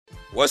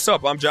What's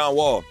up? I'm John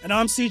Wall. And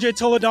I'm CJ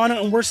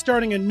Toledano, and we're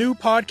starting a new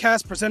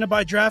podcast presented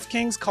by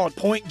DraftKings called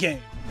Point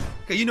Game.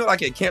 Okay, you know,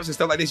 like at camps and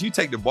stuff like this, you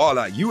take the ball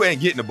out, you ain't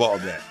getting the ball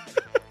back.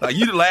 Like,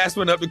 you the last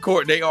one up the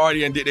court, they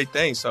already did their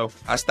thing. So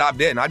I stopped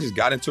that, and I just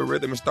got into a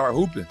rhythm and started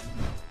hooping.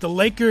 The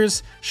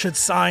Lakers should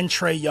sign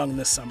Trae Young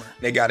this summer.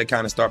 They got to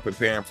kind of start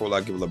preparing for,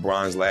 like, if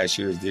LeBron's last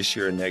year is this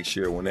year, next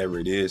year, whenever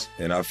it is.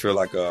 And I feel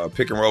like a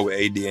pick and roll with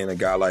AD and a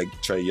guy like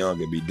Trae Young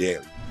would be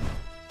deadly.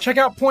 Check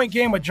out Point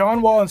Game with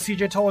John Wall and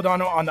CJ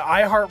Toledano on the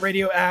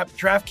iHeartRadio app,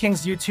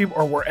 DraftKings YouTube,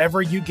 or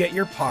wherever you get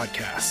your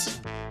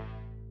podcasts.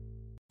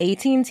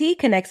 AT&T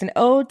connects an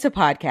ode to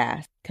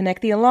podcasts.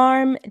 Connect the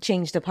alarm,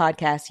 change the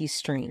podcast you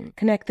stream.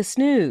 Connect the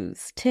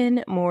snooze,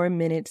 10 more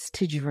minutes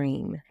to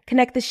dream.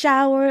 Connect the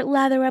shower,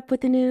 lather up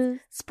with the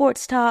news,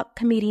 sports talk,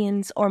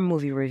 comedians, or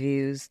movie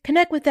reviews.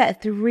 Connect with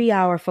that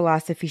 3-hour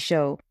philosophy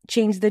show.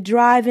 Change the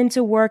drive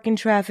into work and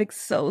traffic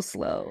so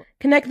slow.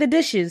 Connect the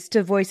dishes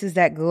to voices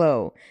that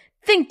glow.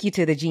 Thank you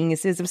to the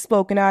geniuses of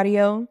spoken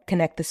audio.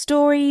 Connect the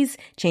stories,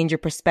 change your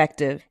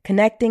perspective.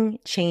 Connecting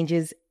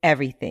changes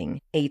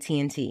everything.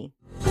 AT&T.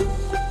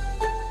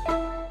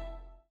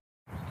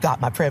 Got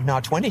my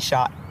Prevnar 20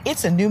 shot.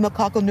 It's a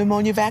pneumococcal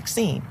pneumonia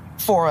vaccine.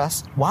 For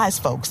us, wise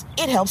folks,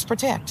 it helps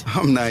protect.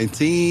 I'm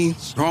 19,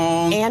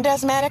 strong. And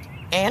asthmatic,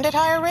 and at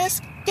higher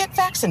risk. Get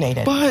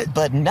vaccinated.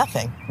 But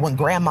nothing when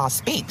grandma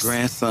speaks.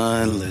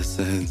 Grandson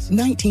listens.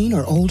 19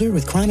 or older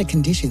with chronic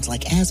conditions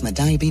like asthma,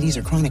 diabetes,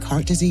 or chronic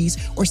heart disease,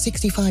 or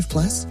 65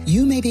 plus,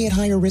 you may be at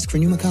higher risk for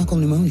pneumococcal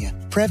pneumonia.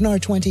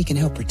 Prevnar 20 can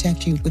help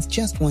protect you with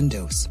just one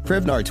dose.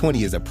 Prevnar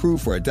 20 is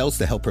approved for adults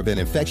to help prevent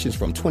infections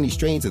from 20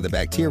 strains of the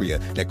bacteria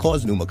that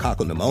cause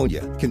pneumococcal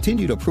pneumonia.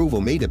 Continued approval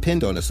may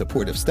depend on a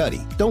supportive study.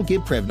 Don't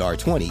get Prevnar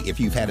 20 if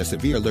you've had a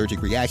severe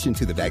allergic reaction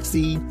to the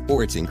vaccine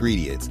or its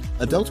ingredients.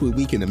 Adults with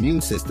weakened immune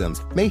systems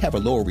may have a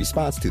lower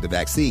response to the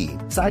vaccine.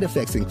 Side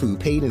effects include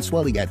pain and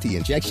swelling at the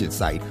injection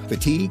site,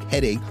 fatigue,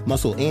 headache,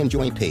 muscle, and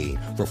joint pain.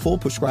 For full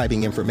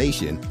prescribing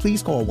information,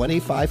 please call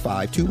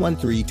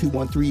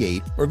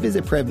 1-855-213-2138 or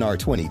visit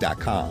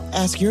Prevnar20.com.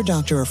 Ask your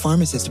doctor or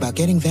pharmacist about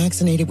getting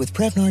vaccinated with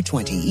Prevnar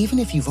 20, even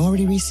if you've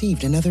already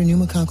received another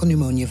pneumococcal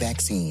pneumonia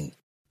vaccine.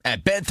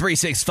 At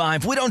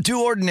Bet365, we don't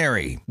do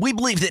ordinary. We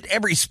believe that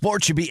every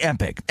sport should be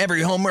epic.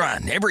 Every home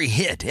run, every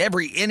hit,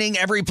 every inning,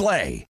 every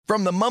play.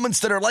 From the moments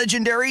that are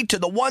legendary to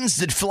the ones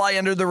that fly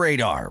under the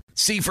radar.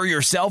 See for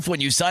yourself when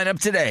you sign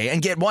up today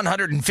and get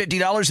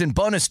 $150 in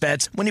bonus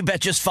bets when you bet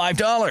just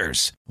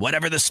 $5.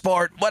 Whatever the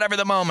sport, whatever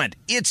the moment,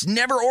 it's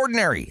never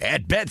ordinary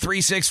at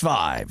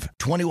Bet365.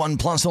 21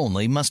 plus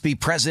only. Must be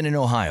present in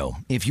Ohio.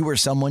 If you or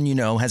someone you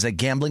know has a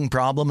gambling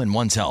problem and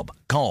wants help,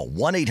 call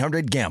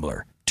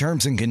 1-800-GAMBLER.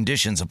 Terms and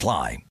conditions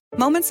apply.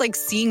 Moments like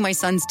seeing my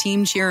son's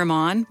team cheer him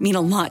on mean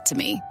a lot to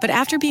me. But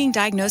after being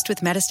diagnosed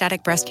with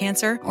metastatic breast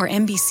cancer, or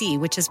MBC,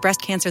 which is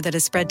breast cancer that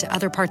has spread to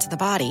other parts of the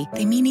body,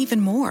 they mean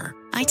even more.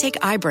 I take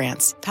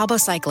Ibrance,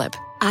 palbociclib.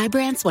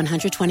 Ibrance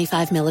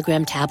 125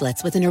 milligram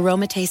tablets with an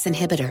aromatase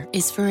inhibitor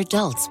is for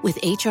adults with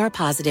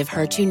HR-positive,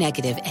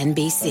 HER2-negative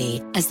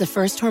MBC as the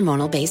first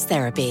hormonal-based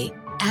therapy.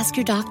 Ask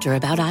your doctor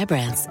about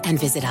Ibrance and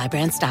visit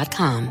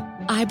Ibrance.com.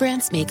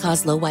 Ibrance may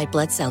cause low white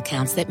blood cell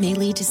counts that may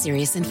lead to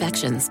serious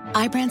infections.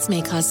 Ibrance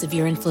may cause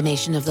severe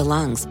inflammation of the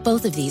lungs.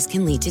 Both of these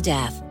can lead to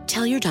death.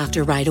 Tell your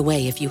doctor right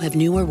away if you have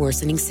new or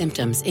worsening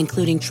symptoms,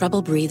 including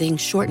trouble breathing,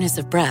 shortness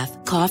of breath,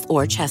 cough,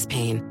 or chest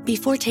pain.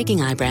 Before taking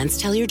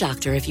Ibrance, tell your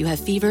doctor if you have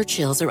fever,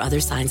 chills, or other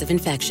signs of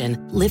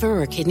infection,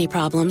 liver or kidney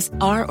problems,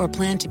 are or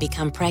plan to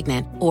become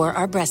pregnant, or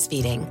are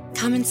breastfeeding.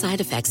 Common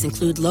side effects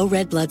include low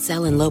red blood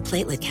cell and low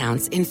platelet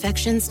counts,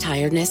 infections,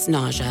 tiredness,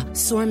 nausea,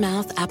 sore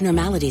mouth,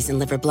 abnormalities in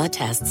liver blood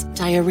tests,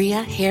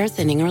 diarrhea, hair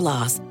thinning or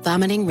loss,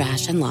 vomiting,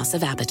 rash, and loss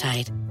of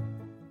appetite.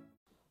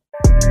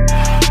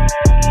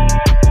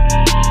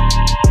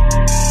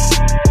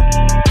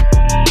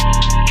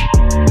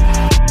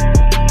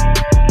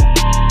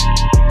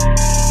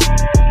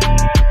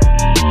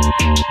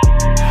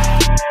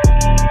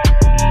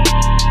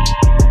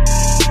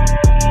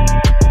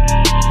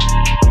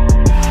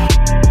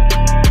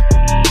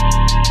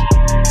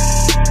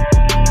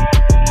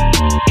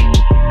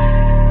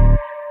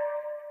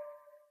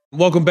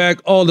 Welcome back,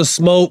 All the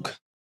Smoke,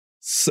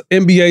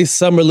 NBA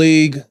Summer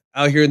League,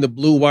 out here in the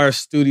Blue Wire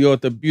studio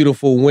at the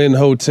beautiful Wynn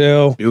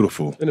Hotel.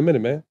 Beautiful. In a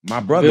minute, man. My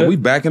brother, we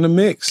back in the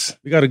mix.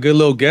 We got a good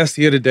little guest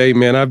here today,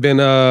 man. I've been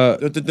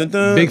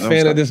big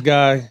fan of this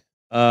guy.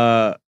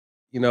 Got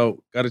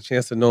a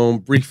chance to know him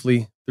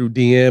briefly through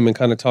DM and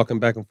kind of talking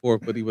back and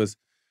forth, but he was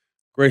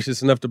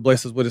gracious enough to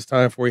bless us with his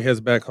time before he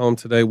heads back home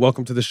today.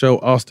 Welcome to the show,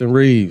 Austin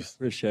Reaves.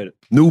 Appreciate it.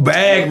 New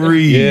bag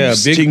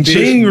Reaves. Yeah, big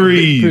ching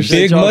Reeves.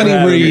 Big money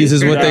Reeves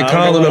is what they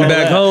calling him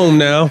back home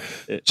now.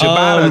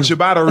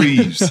 Ciabatta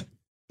Reeves.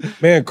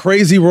 Man,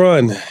 crazy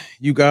run.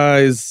 You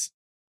guys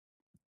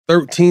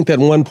 13th at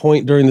one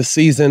point during the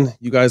season.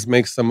 You guys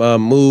make some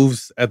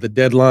moves at the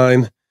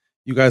deadline.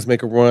 You guys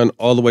make a run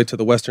all the way to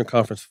the Western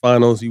Conference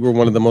Finals. You were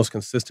one of the most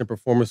consistent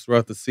performers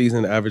throughout the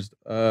season, averaged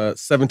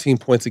 17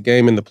 points a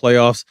game in the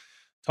playoffs.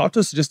 Talk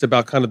to us just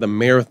about kind of the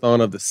marathon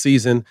of the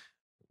season,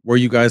 where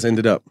you guys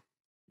ended up.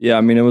 Yeah,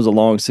 I mean, it was a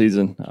long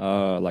season.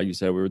 Like you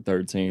said, we were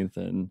 13th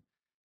and,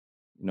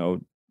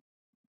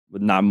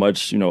 with not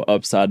much,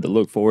 upside to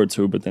look forward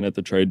to. But then at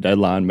the trade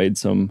deadline, made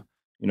some,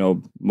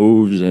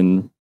 moves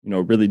and,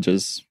 really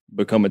just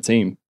become a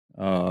team.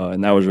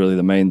 And that was really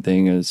the main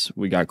thing is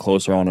we got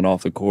closer on and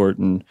off the court.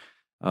 And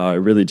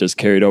it really just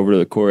carried over to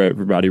the court.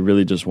 Everybody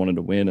really just wanted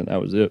to win, and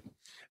that was it.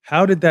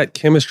 How did that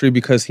chemistry,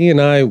 because he and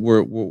I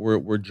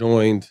were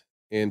joined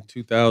in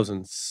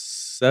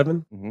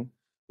 2007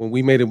 when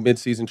we made a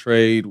midseason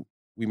trade.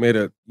 We made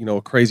a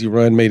crazy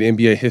run, made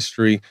NBA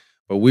history,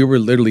 but we were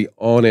literally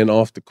on and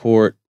off the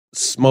court,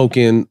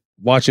 smoking,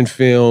 watching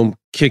film,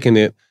 kicking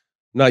it.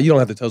 Now, you don't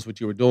have to tell us what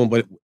you were doing,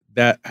 but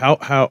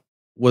how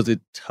was it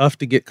tough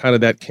to get kind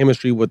of that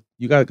chemistry with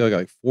you got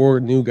like 4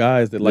 new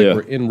guys that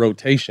were in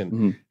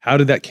rotation? How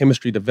did that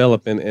chemistry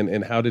develop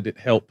and how did it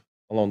help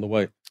along the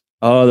way?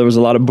 There was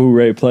a lot of Boo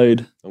Ray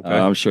played. Okay.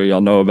 I'm sure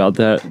y'all know about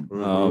that.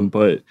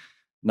 But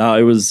no,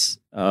 it was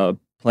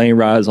plane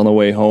rides on the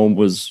way home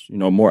was,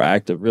 more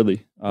active,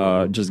 really.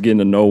 Just getting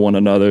to know one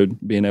another,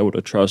 being able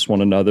to trust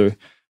one another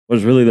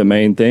was really the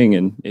main thing.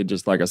 And it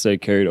just, like I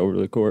said, carried over to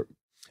the court.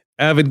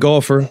 Avid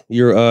golfer.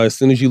 You're as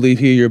soon as you leave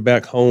here, you're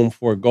back home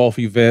for a golf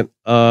event.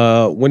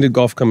 When did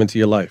golf come into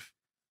your life?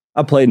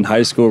 I played in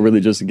high school,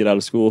 really just to get out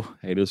of school.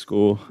 Hated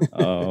school.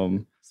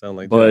 Sound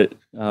like but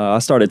I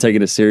started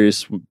taking it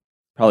serious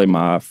probably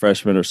my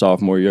freshman or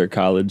sophomore year at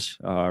college.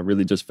 I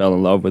really just fell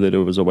in love with it. It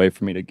was a way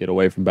for me to get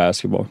away from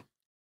basketball.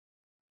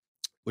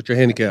 What's your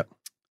handicap?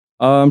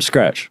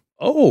 Scratch.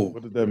 Oh.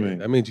 What does that mean?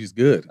 That means he's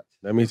good.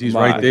 That means he's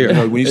right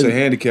there. When you say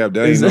handicap,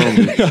 that ain't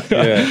normal.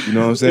 Yeah. You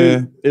know what I'm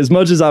saying? As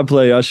much as I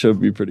play, I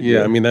should be pretty good.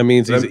 Yeah, I mean, that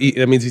means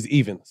he's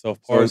even. So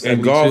if par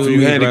in golf,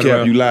 you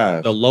handicap, you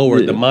live. The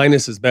lower, the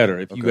minus is better.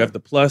 If you have the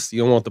plus,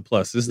 you don't want the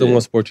plus. This is the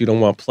one sport you don't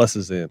want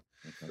pluses in.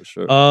 For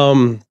sure.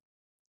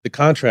 The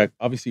contract,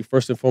 obviously,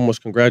 first and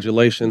foremost,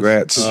 congratulations.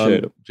 Congrats.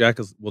 Jack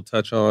will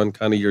touch on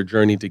kind of your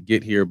journey to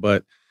get here,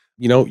 but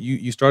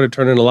you started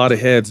turning a lot of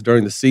heads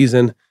during the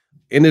season.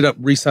 Ended up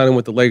re-signing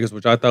with the Lakers,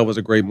 which I thought was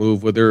a great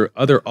move. Were there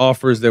other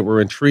offers that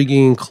were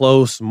intriguing,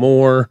 close,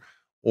 more,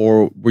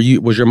 or was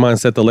your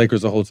mindset the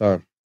Lakers the whole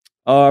time?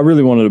 I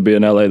really wanted to be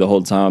in LA the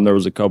whole time. There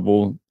was a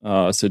couple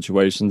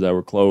situations that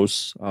were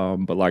close,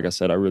 but like I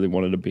said, I really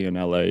wanted to be in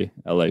LA.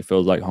 LA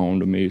feels like home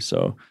to me,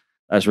 so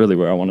that's really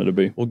where I wanted to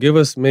be. Well, give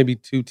us maybe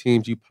 2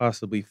 teams you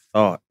possibly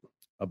thought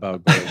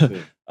about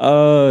going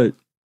to.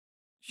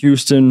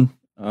 Houston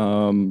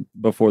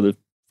before the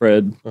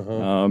Fred,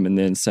 and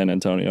then San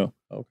Antonio.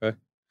 Okay.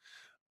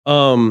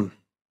 I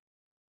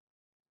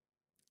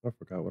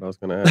forgot what I was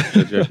going to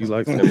ask. Jeff, you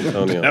like San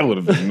Antonio? That would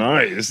have been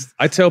nice.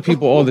 I tell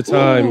people all the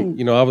time,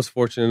 I was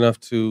fortunate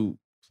enough to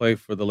play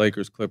for the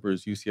Lakers,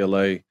 Clippers,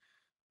 UCLA,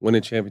 win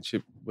a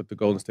championship with the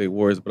Golden State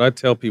Warriors. But I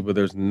tell people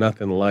there's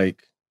nothing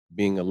like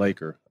being a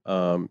Laker.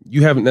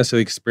 You haven't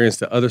necessarily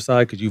experienced the other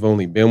side because you've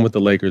only been with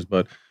the Lakers.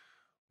 But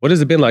what has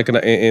it been like?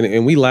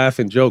 And we laugh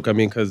and joke,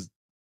 because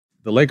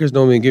the Lakers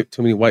don't even get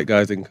too many white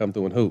guys that can come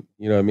through and hoop.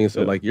 You know what I mean?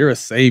 So, you're a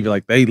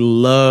savior. They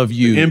love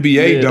you. The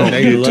NBA don't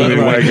get too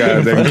many white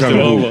guys that can come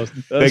and hoop.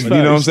 You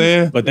know what I'm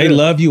saying? But they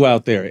love you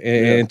out there.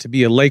 And to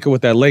be a Laker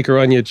with that Laker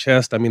on your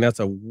chest, that's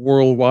a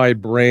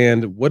worldwide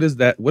brand. What has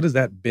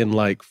that been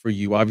like for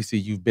you? Obviously,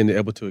 you've been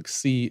able to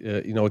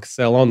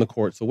excel on the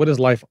court. So what has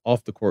life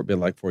off the court been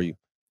like for you?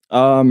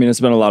 It's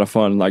been a lot of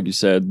fun. Like you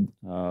said,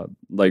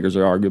 Lakers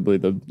are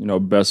arguably the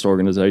best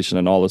organization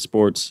in all of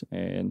sports.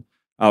 And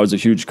I was a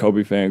huge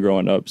Kobe fan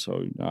growing up,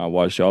 so I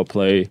watched y'all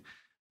play,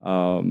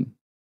 and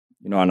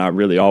I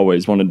really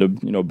always wanted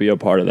to, be a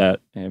part of that,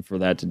 and for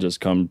that to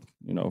just come,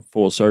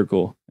 full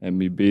circle and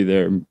me be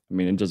there.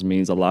 It just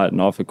means a lot.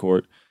 And off the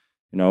court,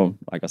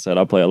 like I said,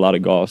 I play a lot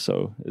of golf,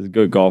 so it's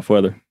good golf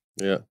weather.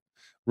 Yeah.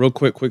 Real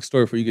quick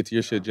story before you get to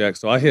your shit, Jack.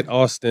 So I hit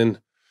Austin,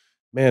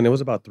 it was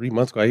about 3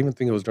 months ago. I even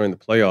think it was during the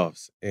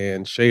playoffs,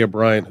 and Shea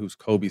Bryant, who's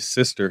Kobe's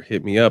sister,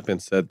 hit me up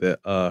and said that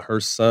her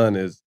son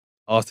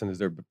Austin is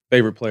their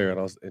favorite player.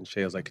 And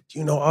Shea was like, do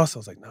you know Austin? I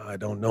was like, no, I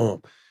don't know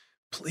him.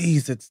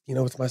 Please, it's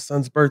my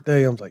son's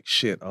birthday. I was like,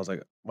 shit. I was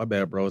like, my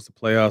bad, bro. It's the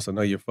playoffs. I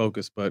know you're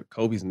focused, but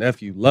Kobe's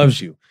nephew loves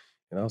you.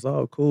 And I was like,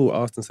 oh, cool.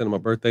 Austin sent him a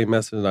birthday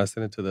message, and I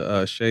sent it to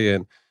the Shea,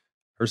 and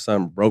her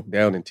son broke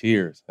down in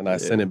tears. And I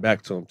sent it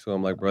back to him, too.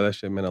 I'm like, bro, that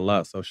shit meant a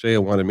lot. So Shea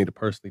wanted me to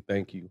personally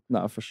thank you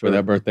for sure for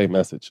that birthday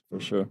message. For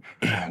sure.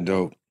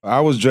 Dope. I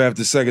was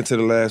drafted second to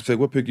the last pick.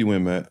 What pick you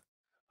win, Matt?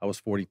 I was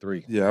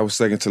 43. Yeah, I was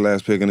second to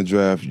last pick in the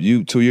draft.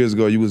 2 years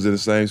ago, you was in the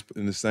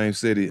same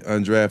city,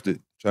 undrafted,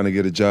 trying to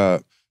get a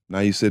job. Now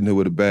you sitting here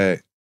with a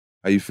bag.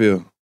 How you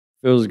feel?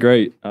 Feels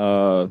great.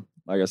 Like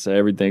I said,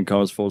 everything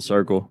comes full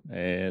circle,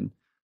 and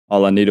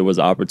all I needed was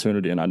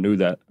opportunity, and I knew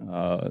that.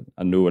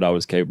 I knew what I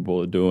was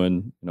capable of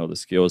doing. The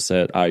skill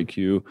set,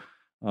 IQ,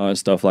 and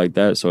stuff like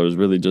that. So it was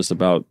really just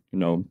about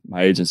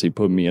my agency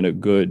putting me in a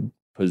good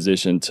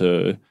position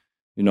to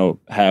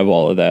have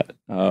all of that.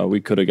 We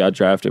could have got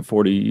drafted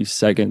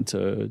 42nd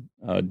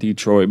to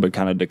Detroit, but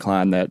kind of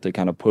declined that to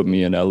kind of put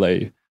me in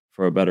LA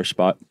for a better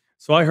spot.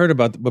 So I heard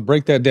about, but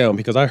break that down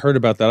because I heard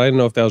about that. I didn't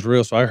know if that was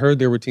real. So I heard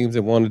there were teams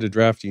that wanted to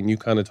draft you, and you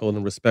kind of told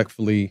them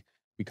respectfully,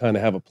 we kind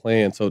of have a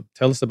plan. So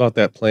tell us about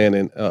that plan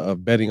and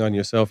of betting on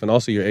yourself and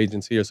also your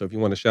agents here. So if you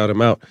want to shout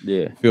them out,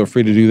 feel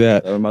free to do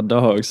that. My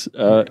dogs,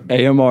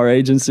 AMR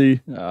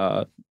Agency.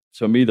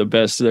 To me, the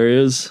best there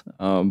is.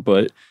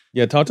 But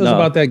yeah, talk to us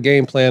about that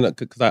game plan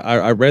because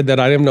I read that.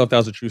 I didn't know if that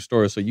was a true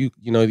story. So you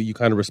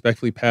kind of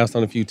respectfully passed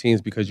on a few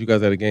teams because you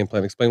guys had a game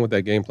plan. Explain what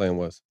that game plan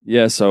was.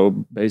 Yeah,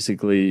 so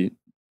basically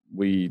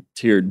we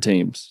tiered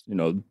teams,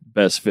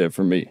 best fit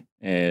for me.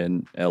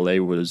 And LA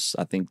was,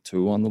 I think,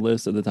 2 on the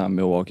list at the time.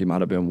 Milwaukee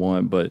might have been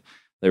 1, but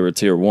they were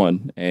tier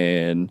 1.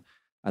 And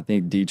I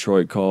think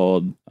Detroit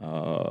called.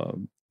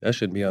 That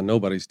shouldn't be on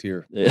nobody's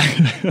tier. Yeah.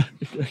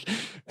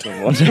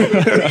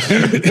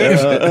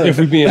 If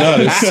we're being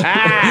honest.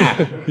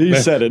 He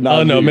said it, not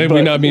Oh, no, me, maybe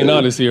we're not being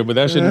honest here, but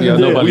that shouldn't be on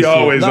nobody's We tier.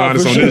 always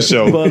honest on this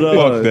show. But,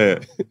 Fuck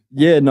that.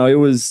 Yeah, no, it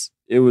was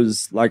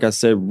like I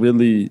said,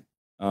 really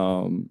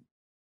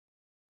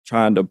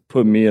trying to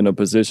put me in a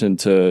position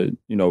to,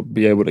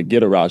 be able to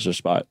get a roster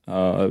spot.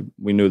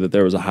 We knew that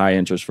there was a high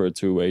interest for a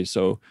 2-way,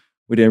 so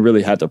we didn't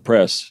really have to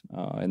press.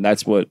 And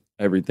that's what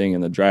everything in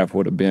the draft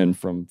would have been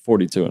from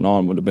 42 and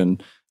on would have been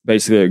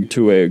basically a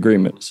 2-way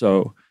agreement.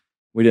 So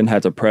we didn't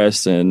have to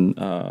press, and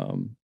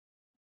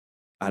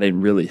I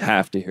didn't really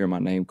have to hear my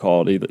name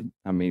called either.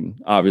 I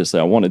mean, obviously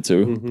I wanted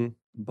to,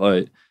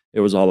 but it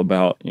was all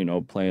about,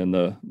 playing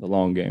the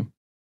long game.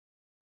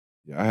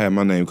 Yeah, I had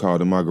my name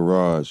called in my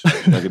garage,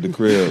 like at the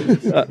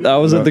crib. I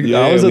was at the we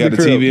had the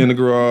TV in the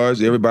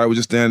garage. Everybody was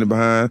just standing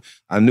behind.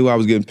 I knew I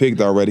was getting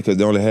picked already because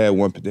they only had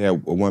one. They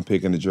had one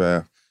pick in the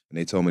draft, and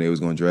they told me they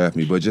was going to draft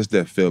me. But just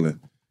that feeling,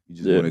 you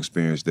just want to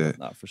experience that.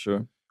 Not for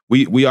sure.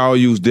 We all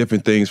use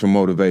different things for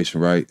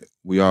motivation, right?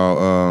 We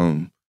all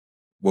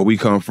where we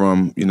come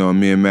from.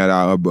 Me and Matt,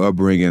 our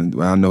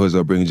upbringing. I know his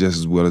upbringing just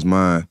as well as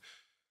mine.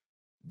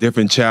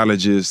 Different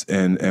challenges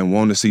and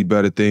want to see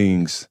better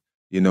things.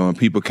 And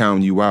people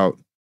counting you out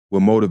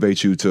will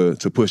motivate you to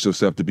push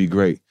yourself to be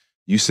great.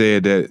 You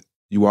said that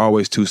you were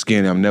always too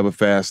skinny. I'm never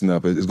fast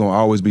enough. It's going to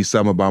always be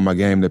something about my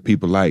game that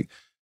people like.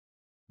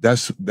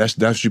 That's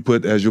you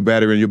put as your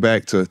battery in your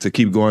back to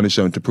keep going and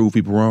showing to prove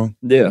people wrong.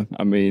 Yeah,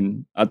 I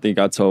mean, I think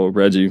I told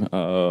Reggie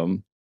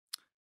the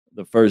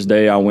first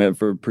day I went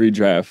for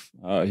pre-draft.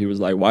 He was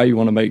like, "Why you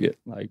want to make it?"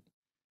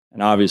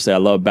 And obviously I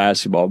love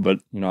basketball, but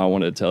I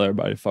wanted to tell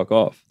everybody to fuck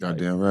off.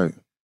 Goddamn right.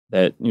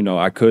 That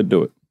I could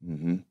do it.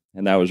 Mm-hmm.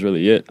 And that was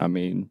really it. I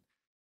mean,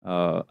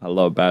 I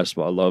love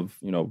basketball. I love,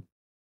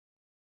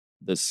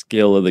 the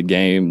skill of the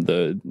game.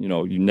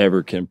 You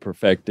never can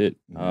perfect it.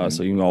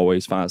 So you can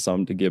always find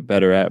something to get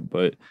better at.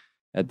 But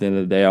at the end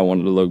of the day, I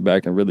wanted to look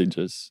back and really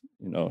just,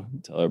 tell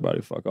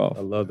everybody to fuck off.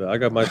 I love that. I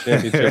got my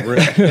championship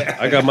ring.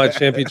 I got my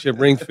championship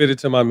ring fitted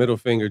to my middle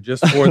finger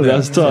just for that.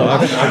 That's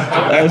tough.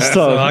 That's tough.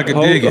 So I could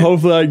dig it.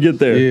 Hopefully I get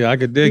there. Yeah, I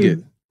could dig it.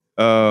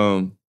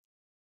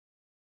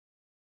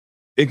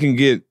 It can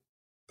get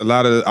a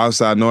lot of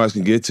outside noise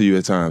can get to you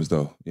at times,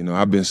 though.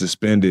 I've been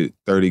suspended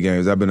 30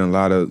 games. I've been in a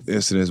lot of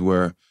incidents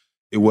where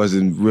it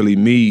wasn't really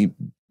me.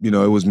 It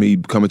was me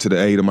coming to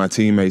the aid of my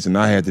teammates, and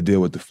I had to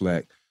deal with the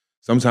flack.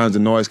 Sometimes the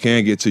noise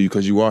can get to you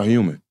because you are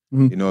human.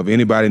 Mm-hmm. If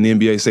anybody in the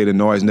NBA say the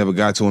noise never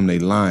got to them, they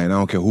lying. I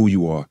don't care who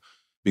you are,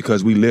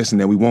 because we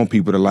listen and we want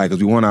people to like us.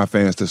 We want our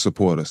fans to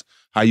support us.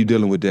 How you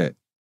dealing with that?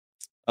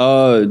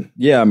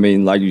 Yeah, I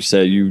mean, like you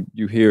said, you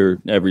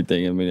hear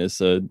everything. I mean, it's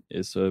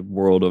a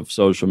world of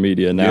social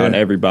media now, and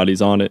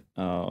everybody's on it.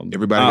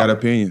 Everybody got an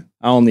opinion.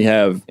 I only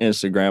have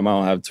Instagram. I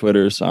don't have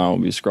Twitter, so I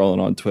don't be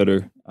scrolling on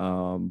Twitter.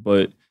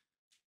 But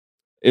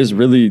it's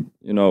really,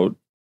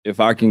 if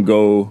I can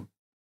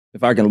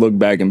look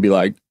back and be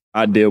like,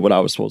 I did what I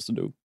was supposed to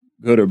do,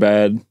 good or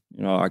bad.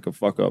 I could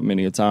fuck up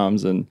many a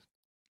times, and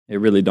it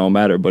really don't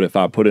matter. But if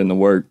I put in the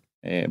work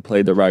and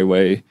played the right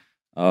way,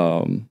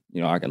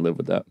 I can live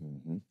with that.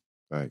 Mm-hmm.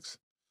 Thanks.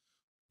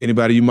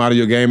 Anybody you model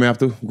your game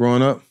after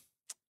growing up?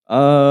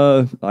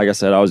 Like I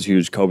said, I was a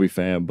huge Kobe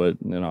fan, but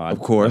of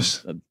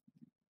course,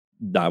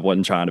 I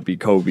wasn't trying to be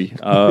Kobe.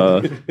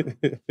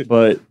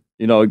 But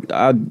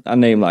I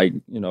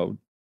named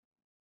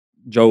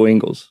Joe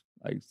Ingles,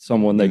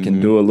 someone that can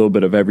do a little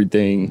bit of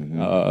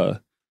everything.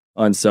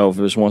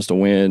 Unselfish, wants to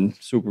win,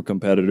 super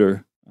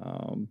competitor.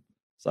 So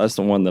that's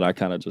the one that I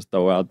kind of just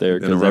throw out there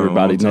because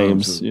everybody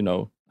names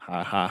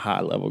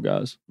high level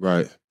guys.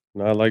 Right.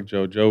 No, I like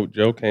Joe.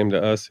 Joe came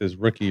to us his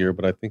rookie year,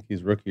 but I think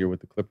he's rookie year with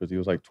the Clippers. He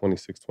was like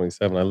 26,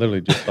 27. I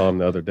literally just saw him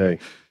the other day.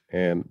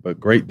 But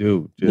great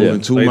dude.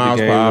 Just 2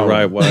 miles per hour. The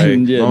right way.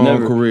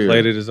 Long career.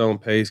 Played at his own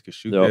pace, could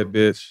shoot that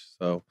bitch.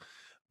 So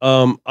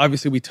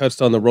obviously we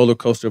touched on the roller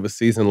coaster of a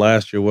season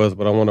last year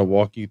but I want to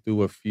walk you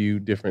through a few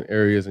different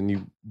areas and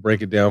you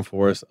break it down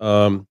for us.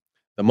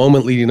 The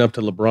moment leading up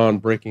to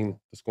LeBron breaking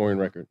the scoring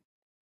record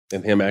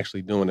and him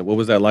actually doing it. What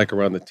was that like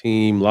around the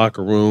team,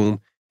 locker room,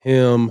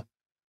 him?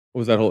 What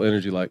was that whole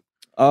energy like?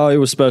 It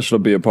was special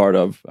to be a part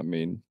of. I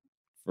mean,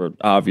 for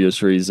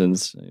obvious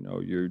reasons,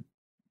 you're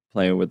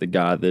playing with the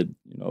guy that,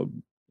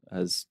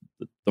 has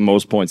the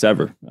most points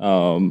ever.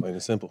 Plain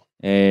and simple.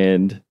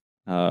 And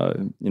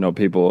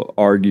people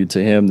argue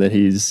to him that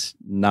he's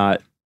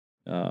not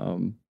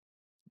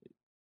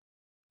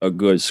a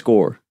good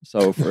scorer.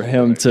 So for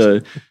him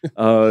to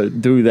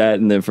do that,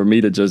 and then for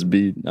me to just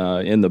be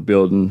in the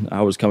building,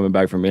 I was coming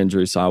back from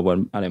injury,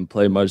 so I didn't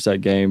play much that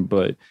game,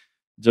 but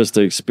just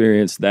to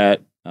experience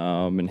that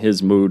and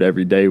his mood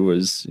every day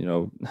was,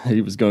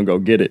 he was going to go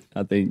get it.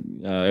 I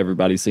think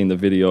everybody's seen the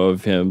video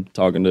of him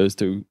talking to his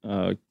two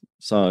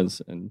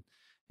sons, and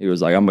he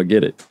was like, I'm going to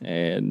get it.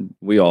 And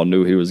we all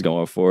knew he was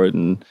going for it.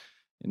 And,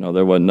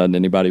 there wasn't nothing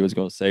anybody was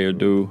going to say or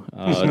do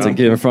to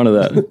get in front of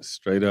that.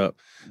 Straight up.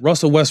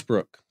 Russell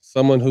Westbrook,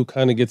 someone who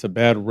kind of gets a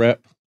bad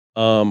rep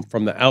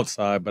from the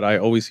outside, but I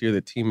always hear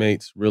that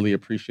teammates really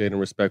appreciate and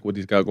respect what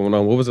he's got going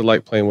on. What was it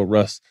like playing with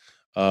Russ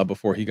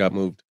before he got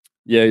moved?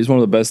 Yeah, he's one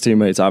of the best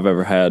teammates I've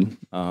ever had.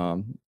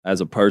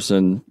 As a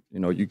person,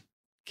 you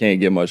can't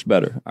get much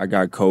better. I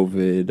got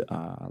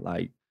COVID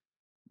like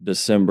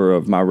December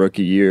of my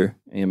rookie year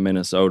in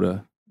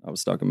Minnesota. I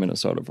was stuck in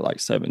Minnesota for like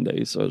 7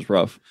 days, so it was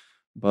rough.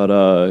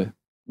 But,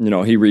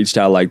 he reached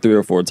out like 3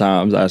 or 4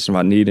 times, asked if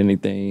I need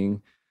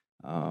anything,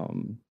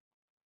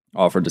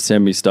 offered to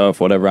send me stuff,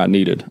 whatever I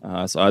needed.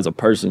 So as a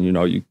person,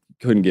 you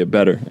couldn't get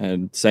better.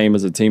 And same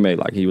as a teammate,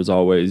 like he was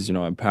always,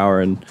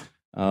 empowering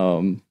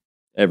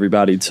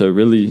everybody to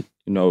really,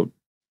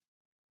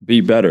 be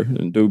better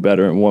and do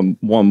better and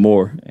one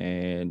more.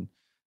 And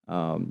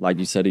like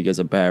you said, he gets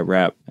a bad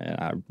rap, and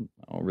I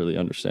don't really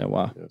understand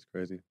why. That's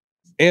crazy.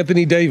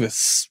 Anthony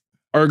Davis,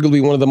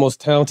 arguably one of the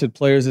most talented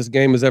players this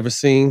game has ever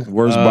seen.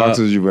 Worst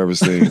boxers you've ever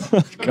seen.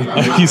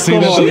 You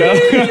seen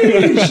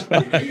that?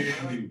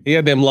 He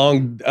had them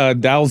long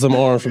Dowsum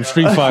arms from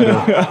Street Fighter.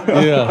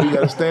 Yeah. You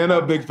got to stand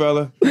up, big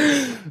fella.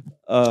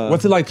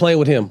 What's it like playing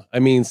with him? I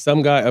mean,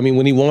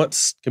 when he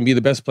wants, can be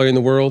the best player in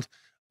the world.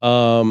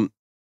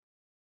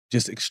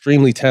 Just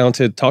extremely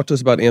talented. Talk to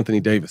us about Anthony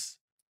Davis.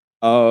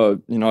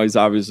 He's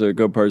obviously a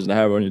good person to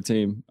have on your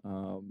team,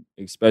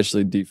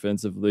 especially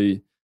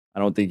defensively. I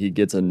don't think he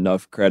gets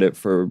enough credit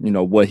for,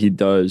 what he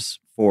does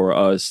for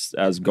us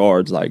as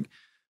guards. Like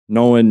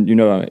knowing,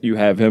 you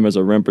have him as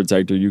a rim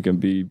protector, you can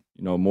be,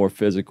 more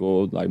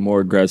physical, like more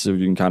aggressive.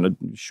 You can kind of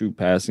shoot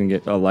past and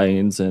get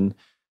lanes, and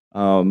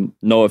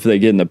know if they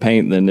get in the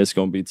paint, then it's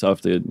going to be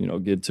tough to,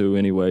 get to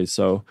anyway.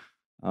 So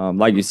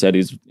like you said,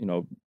 he's,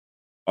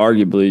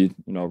 arguably,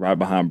 right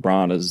behind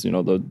Bron as,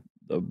 the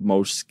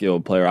most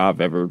skilled player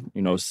I've ever,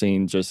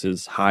 seen. Just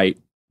his height,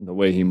 the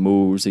way he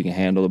moves, he can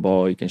handle the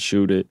ball, he can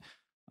shoot it.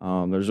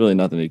 There's really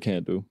nothing he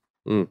can't do.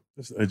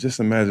 Just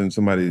imagine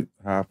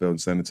how I felt in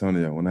San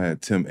Antonio when I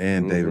had Tim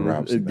and David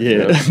Robinson.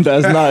 Yeah,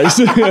 that's nice.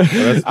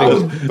 I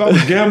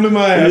was gambling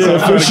my ass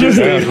off. For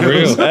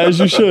sure. As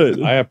you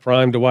should. I had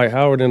prime Dwight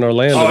Howard in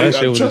Orlando. That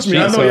shit was trust me,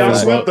 I know y'all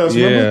swept us.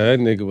 Yeah,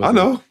 remember? that nigga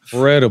was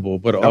incredible.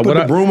 But I put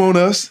the broom on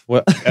us.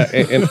 Well,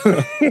 and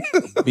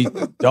beat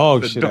the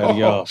dog shit out of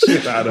y'all.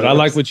 But I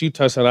like what you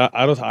touched on.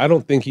 I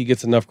don't think he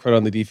gets enough credit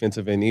on the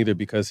defensive end either,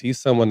 because he's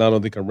someone not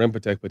only can rim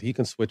protect, but he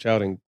can switch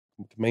out and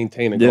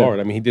maintain a guard.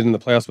 I mean, he did in the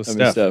playoffs with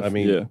Steph. I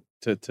mean,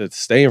 to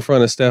stay in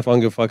front of Steph, I don't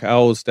give a fuck how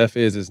old Steph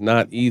is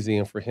not easy.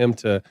 And for him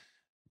to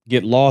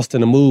get lost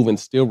in a move and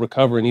still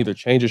recover and either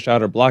change a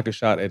shot or block a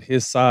shot at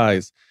his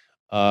size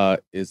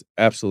is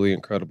absolutely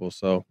incredible.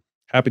 So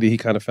happy that he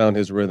kind of found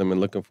his rhythm, and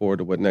looking forward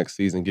to what next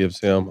season gives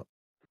him.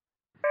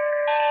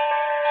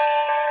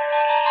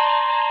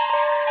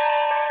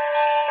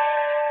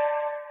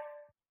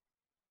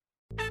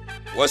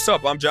 What's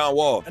up? I'm John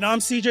Wall. And I'm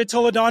CJ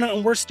Toledano,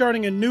 and we're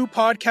starting a new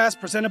podcast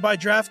presented by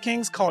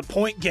DraftKings called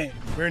Point Game.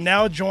 We're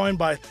now joined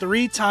by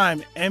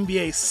 3-time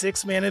NBA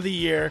Sixth Man of the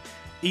Year,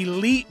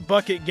 elite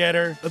bucket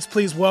getter. Let's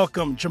please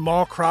welcome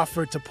Jamal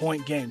Crawford to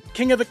Point Game.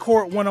 King of the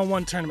Court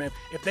one-on-one tournament.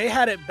 If they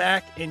had it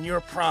back in your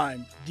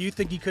prime, do you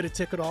think you could have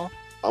took it all?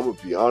 I'm going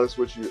to be honest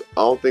with you.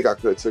 I don't think I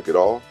could have took it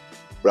all,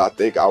 but I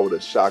think I would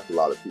have shocked a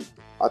lot of people.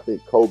 I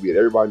think Kobe and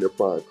everybody in their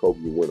prime, Kobe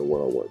would win a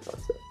one-on-one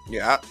contest.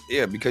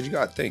 Yeah, because you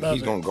got to think,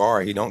 he's going to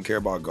guard. He don't care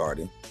about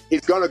guarding.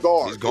 He's going to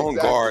guard. He's going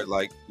to guard.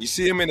 Like, you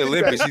see him in the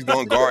Olympics, he's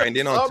going to guard. And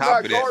then on top of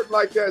that. I'm not guarding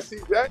like that,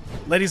 CJ.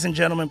 Ladies and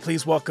gentlemen,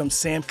 please welcome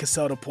Sam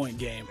Cassell to Point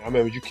Game. I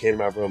remember you came to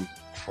my room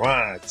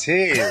crying,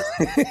 tears.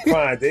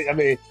 Crying. I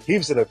mean, he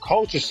was in a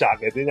culture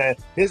shock.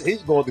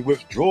 He's going through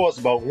withdrawals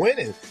about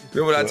winning.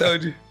 Remember what I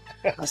told you?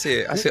 I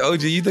said,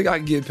 OG, you think I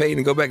can get paid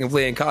and go back and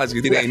play in college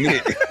because it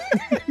ain't it?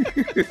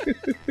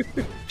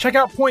 Check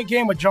out Point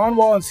Game with John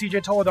Wall and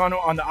CJ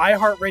Toledano on the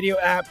iHeartRadio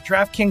app,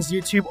 DraftKings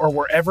YouTube, or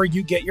wherever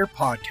you get your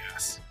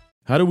podcasts.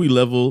 How do we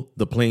level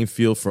the playing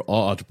field for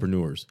all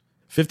entrepreneurs?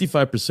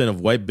 55%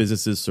 of white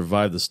businesses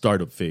survive the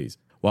startup phase,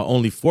 while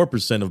only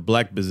 4% of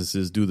black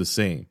businesses do the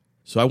same.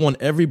 So I want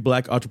every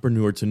black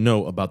entrepreneur to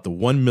know about the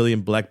 1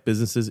 Million Black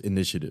Businesses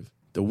Initiative.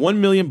 The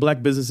 1 Million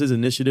Black Businesses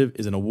Initiative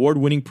is an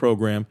award-winning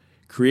program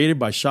created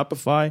by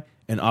Shopify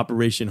and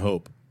Operation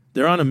Hope.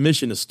 They're on a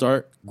mission to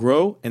start,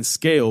 grow, and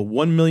scale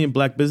 1 million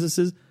black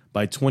businesses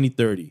by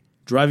 2030,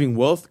 driving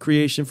wealth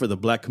creation for the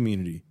black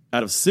community.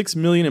 Out of 6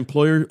 million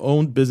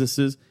employer-owned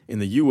businesses in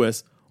the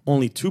U.S.,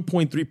 only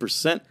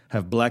 2.3%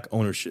 have black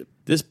ownership.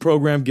 This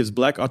program gives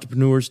black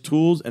entrepreneurs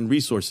tools and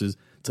resources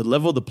to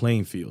level the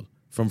playing field.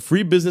 From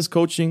free business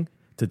coaching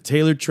to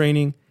tailored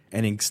training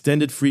and an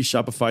extended free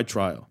Shopify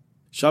trial.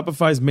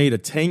 Shopify's made a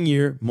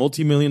 10-year,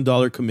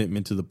 multi-million-dollar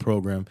commitment to the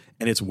program,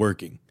 and it's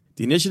working.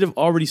 The initiative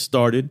already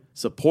started,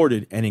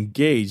 supported, and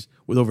engaged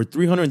with over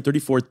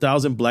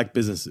 334,000 Black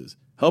businesses,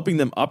 helping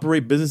them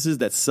operate businesses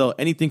that sell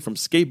anything from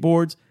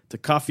skateboards to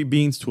coffee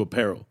beans to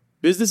apparel.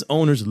 Business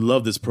owners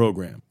love this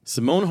program.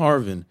 Simone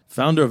Harvin,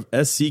 founder of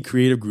SC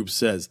Creative Group,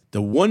 says,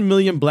 "The 1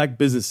 million Black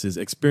businesses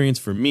experience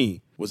for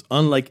me was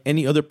unlike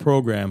any other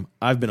program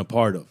I've been a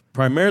part of,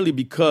 primarily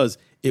because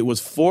it was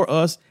for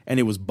us and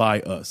it was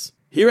by us."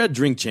 Here at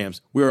Drink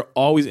Champs, we are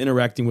always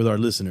interacting with our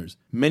listeners,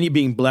 many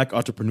being Black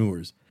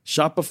entrepreneurs.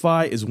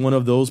 Shopify is one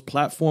of those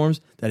platforms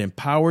that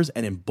empowers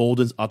and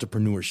emboldens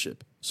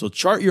entrepreneurship. So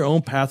chart your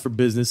own path for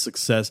business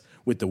success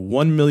with the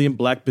 1 Million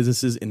Black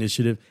Businesses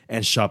Initiative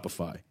and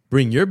Shopify.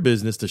 Bring your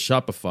business to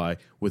Shopify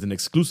with an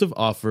exclusive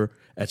offer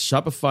at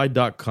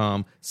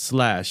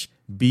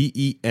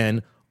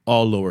shopify.com/BEN,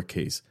 all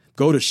lowercase.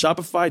 Go to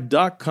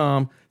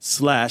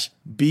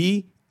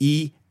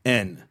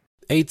shopify.com/BEN.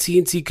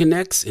 AT&T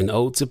connects an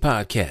ode to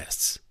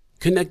podcasts.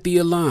 Connect the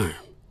alarm.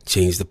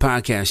 Change the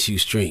podcast you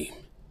stream.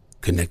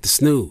 Connect the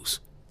snooze.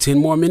 10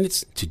 more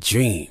minutes to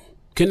dream.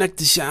 Connect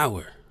the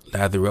shower.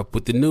 Lather up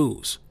with the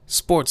news,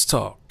 sports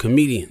talk,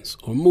 comedians,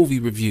 or movie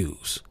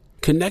reviews.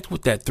 Connect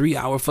with that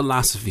 3-hour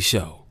philosophy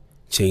show.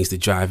 Change the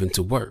drive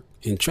into work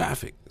in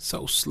traffic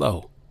so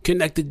slow.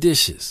 Connect the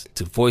dishes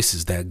to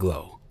voices that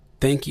glow.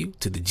 Thank you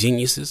to the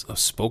geniuses of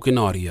spoken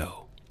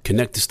audio.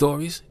 Connect the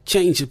stories,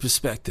 change your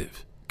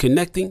perspective.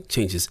 Connecting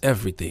changes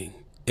everything.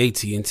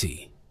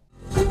 AT&T.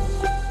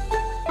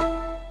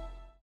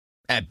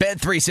 At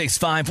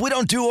Bet365, we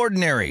don't do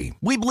ordinary.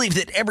 We believe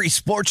that every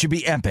sport should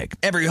be epic.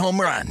 Every home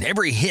run,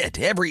 every hit,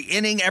 every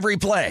inning, every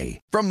play.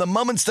 From the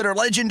moments that are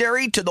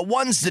legendary to the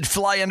ones that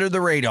fly under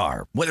the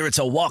radar. Whether it's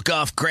a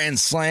walk-off grand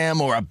slam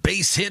or a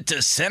base hit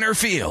to center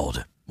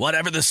field.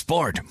 Whatever the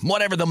sport,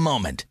 whatever the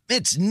moment.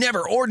 It's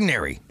never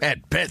ordinary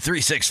at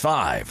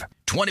Bet365.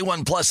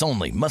 21 plus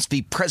only. Must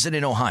be present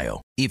in Ohio.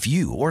 If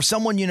you or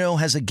someone you know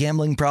has a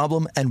gambling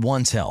problem and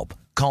wants help,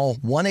 call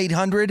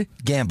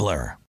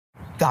 1-800-GAMBLER.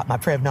 Got my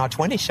Prevnar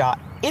 20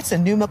 shot. It's a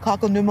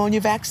pneumococcal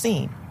pneumonia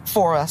vaccine.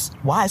 For us,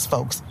 wise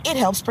folks, it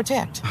helps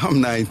protect.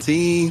 I'm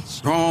 19,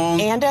 strong.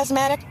 And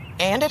asthmatic,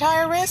 and at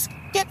higher risk?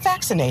 Get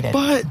vaccinated.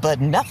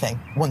 But nothing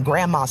when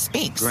grandma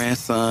speaks.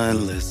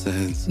 Grandson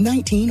listens.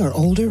 19 or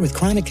older with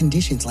chronic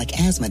conditions like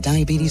asthma,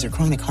 diabetes, or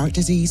chronic heart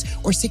disease,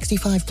 or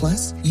 65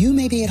 plus, you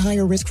may be at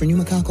higher risk for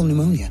pneumococcal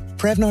pneumonia.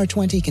 Prevnar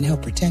 20 can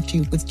help protect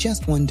you with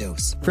just one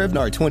dose.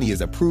 Prevnar 20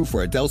 is approved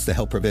for adults to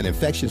help prevent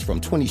infections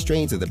from 20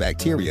 strains of the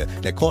bacteria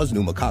that cause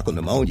pneumococcal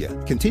pneumonia.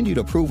 Continued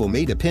approval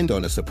may depend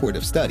on a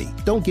supportive study.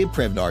 Don't give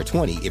Prevnar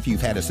 20 if you've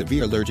had a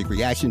severe allergic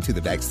reaction to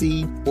the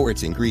vaccine or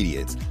its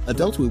ingredients.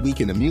 Adults with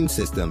weakened immune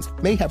systems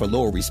may have a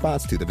lower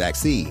response to the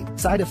vaccine.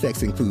 Side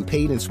effects include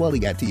pain and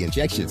swelling at the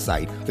injection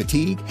site,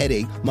 fatigue,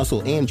 headache,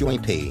 muscle, and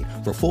joint pain.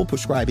 For full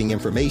prescribing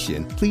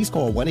information, please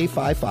call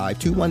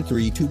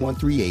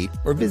 1-855-213-2138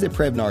 or visit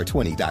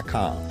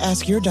Prevnar20.com.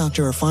 Ask your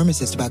doctor or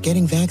pharmacist about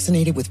getting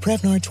vaccinated with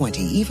Prevnar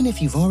 20, even if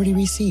you've already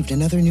received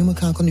another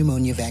pneumococcal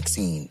pneumonia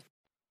vaccine.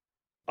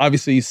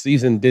 Obviously,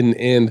 season didn't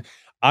end.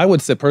 I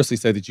would personally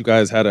say that you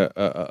guys had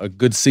a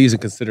good season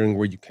considering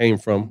where you came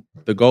from.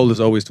 The goal is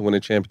always to win a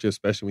championship,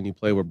 especially when you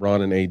play with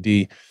Bron and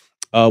AD.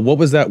 What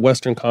was that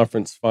Western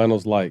Conference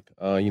Finals like?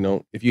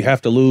 If you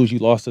have to lose, you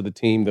lost to the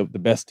team, the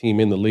best team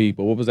in the league.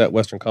 But what was that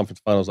Western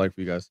Conference Finals like for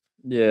you guys?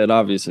 Yeah, it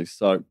obviously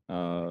sucked.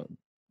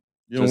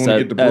 You don't want to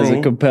get the broom. As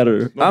a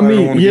competitor.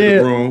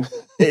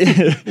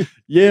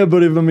 Yeah,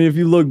 but if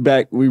you look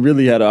back, we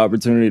really had an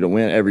opportunity to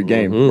win every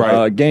game. Mm-hmm.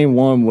 Right. Game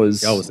one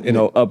was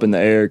up in the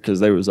air because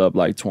they was up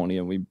like 20,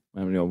 and we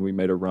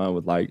made a run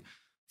with like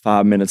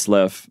 5 minutes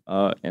left,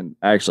 and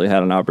actually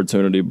had an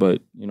opportunity.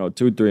 But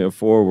 2, 3, and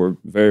 4 were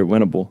very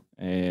winnable,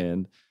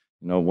 and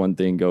one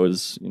thing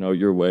goes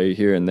your way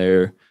here and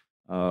there.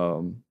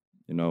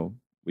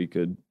 We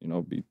could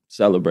be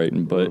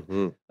celebrating, but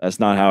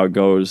that's not how it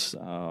goes.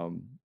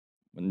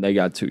 When you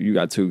got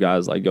two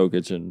guys like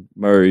Jokic and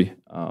Murray,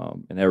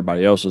 and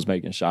everybody else was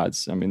making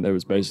shots. I mean, they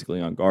was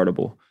basically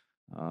unguardable.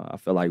 I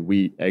feel like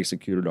we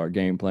executed our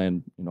game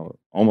plan,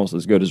 almost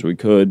as good as we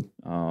could,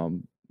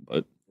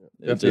 but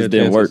it just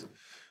didn't work.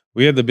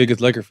 We had the biggest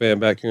Laker fan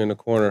back here in the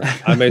corner.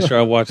 I made sure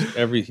I watched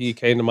he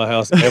came to my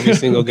house every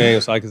single game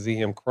so I could see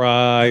him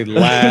cry,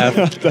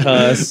 laugh,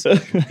 cuss.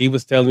 He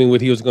was telling me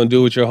what he was going to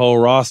do with your whole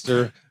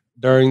roster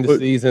during the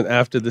season,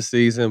 after the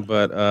season,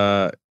 but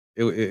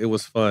it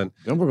was fun.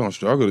 Denver going to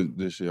struggle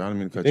this year. I didn't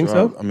mean to cut you off.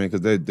 So? I mean,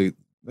 because they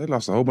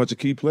lost a whole bunch of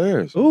key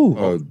players.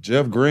 Ooh.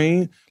 Jeff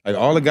Green, like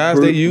all the guys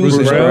they used,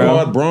 Bruce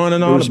Brown. Braun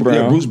and all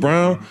Bruce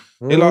Brown.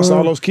 They lost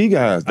all those key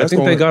guys. I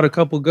think they got a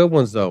couple good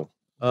ones, though.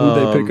 Who'd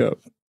they pick up?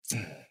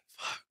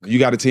 You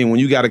got a team,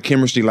 when you got a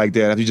chemistry like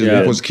that,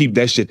 you're supposed to keep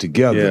that shit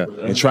together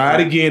and try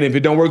it again. If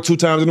it don't work 2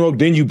 times in a row,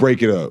 then you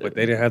break it up. But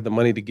they didn't have the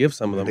money to give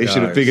some of them They guys.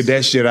 should have figured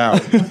that shit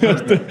out.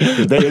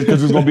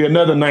 Because it's going to be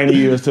another 90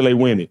 years till they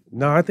win it.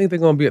 No, I think they're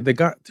going to be.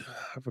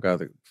 I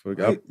forgot.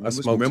 Right. I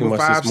smoked too Remember much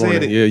Five this said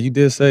morning. it. Yeah, you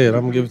did say it.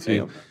 I'm gonna give it to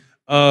you.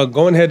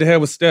 Going head to head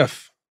with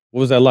Steph.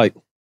 What was that like?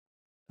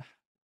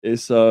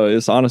 It's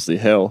honestly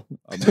hell.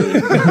 I mean,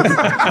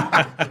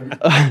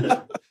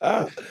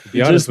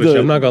 Be honest with you,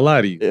 I'm not gonna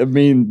lie to you. I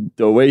mean,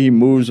 the way he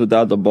moves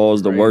without the ball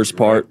is the worst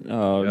part.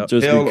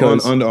 Just Hell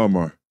because on Under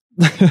Armour.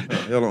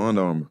 Hell on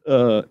Under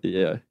Armour.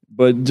 yeah,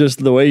 but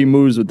just the way he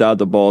moves without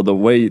the ball, the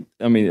weight.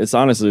 I mean, it's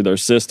honestly their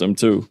system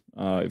too.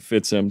 It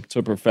fits him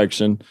to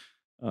perfection.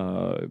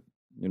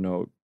 You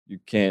know, you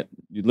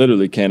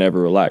literally can't ever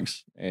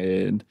relax.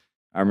 And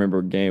I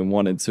remember game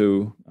 1 and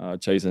 2,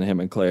 chasing him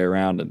and Clay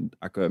around, and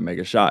I couldn't make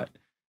a shot.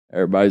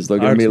 Everybody's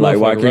looking at me like,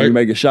 "Why can't you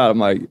make a shot?" I'm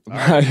like,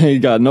 "I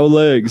ain't got no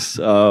legs."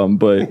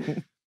 But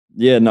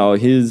yeah, no,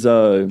 his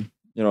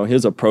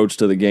his approach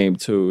to the game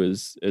too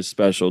is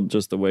special.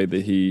 Just the way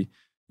that he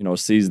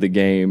sees the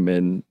game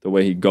and the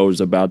way he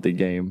goes about the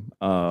game.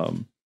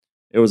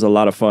 It was a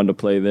lot of fun to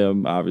play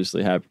them.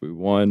 Obviously, happy we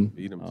won.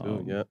 Beat him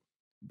too, yeah.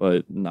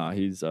 But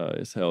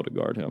it's hell to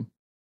guard him.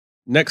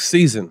 Next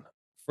season,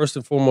 first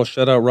and foremost,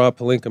 shout out Rob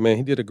Pelinka, man.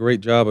 He did a great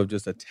job of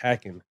just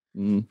attacking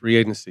free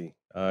agency.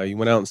 He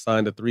went out and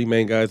signed the 3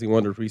 main guys he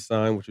wanted to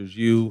re-sign, which was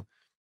you,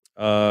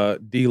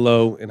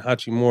 D'Lo, and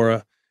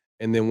Hachimura,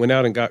 and then went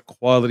out and got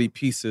quality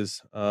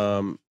pieces.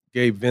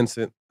 Gabe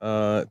Vincent,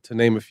 to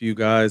name a few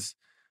guys.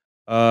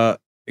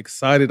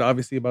 Excited,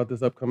 obviously, about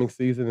this upcoming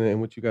season and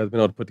what you guys have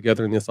been able to put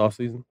together in this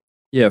offseason?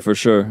 Yeah, for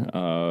sure.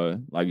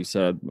 Like you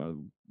said,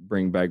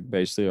 bring back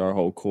basically our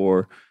whole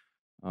core.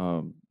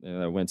 And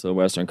I went to the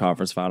Western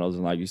Conference Finals,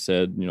 and like you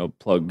said,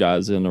 plug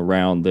guys in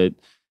around that,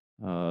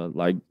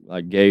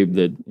 like Gabe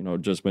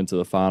that just went to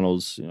the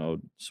finals.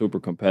 Super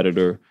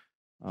competitor.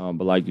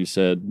 But like you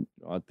said,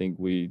 I think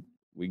we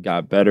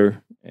got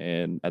better,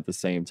 and at the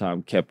same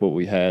time kept what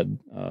we had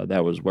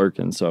that was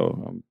working.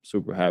 So I'm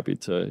super happy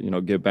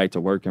to get back to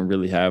work and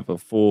really have a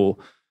full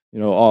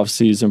off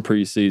season,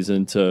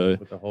 preseason to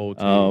with the whole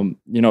team.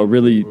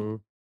 Really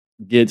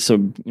get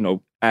some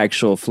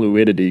actual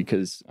fluidity,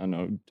 because I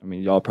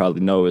mean y'all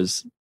probably know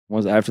is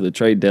once after the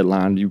trade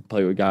deadline you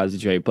play with guys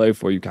that you ain't played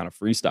for, you kind of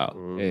freestyle.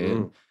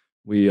 And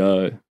we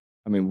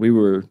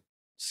were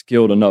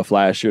skilled enough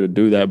last year to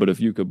do that, but if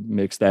you could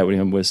mix that with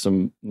him with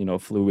some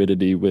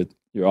fluidity with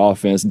your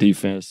offense,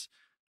 defense,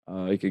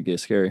 it could get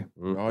scary.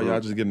 Oh, y'all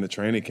just getting the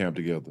training camp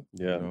together.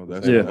 Yeah,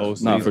 That's the that's whole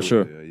what's for cool.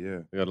 sure. Yeah.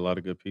 We got a lot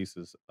of good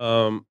pieces.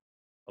 A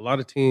lot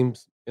of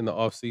teams in the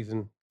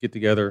offseason get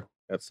together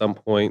at some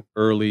point,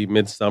 early,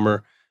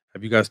 midsummer.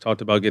 Have you guys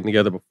talked about getting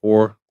together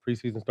before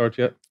preseason starts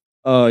yet?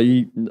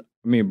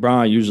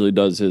 Brian usually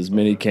does his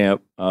mini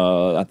camp,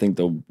 I think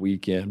the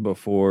weekend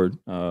before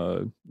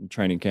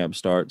training camp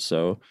starts.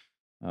 So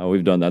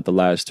we've done that the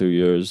last 2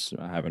 years.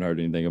 I haven't heard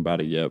anything about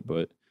it yet,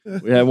 but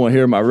we had one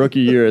here my rookie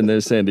year and then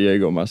San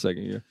Diego my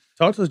second year.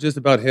 Talk to us just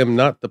about him,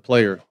 not the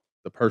player,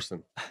 the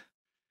person.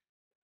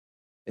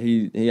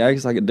 He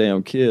acts like a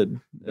damn kid.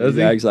 Does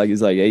he acts like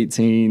he's like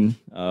 18.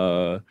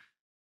 I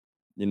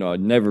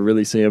never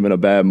really see him in a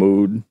bad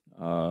mood.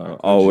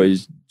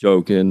 Always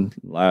joking,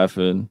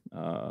 laughing,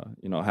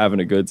 having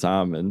a good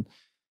time. And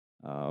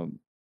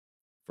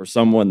for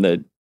someone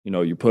that,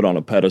 you put on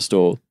a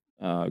pedestal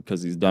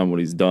because he's done what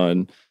he's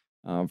done,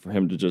 for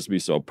him to just be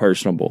so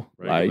personable.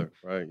 Regular,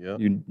 right, yeah.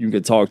 You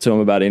could talk to him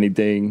about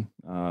anything.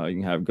 You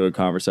can have good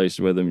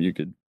conversation with him. You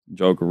could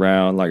joke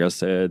around, like I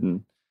said.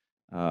 And,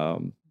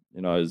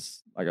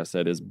 like I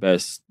said,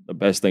 the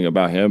best thing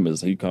about him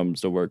is he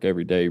comes to work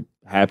every day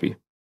happy.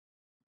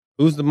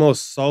 Who's the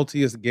most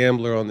saltiest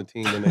gambler on the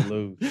team when they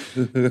lose?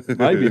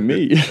 Might be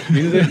me.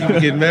 You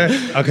get mad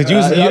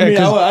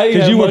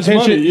because you were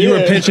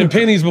pinching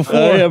pennies before. I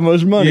didn't have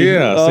much money.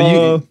 Yeah,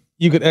 so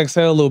you could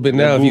exhale a little bit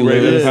now if you Ray,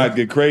 lose. I'd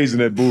get crazy in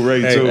that Boo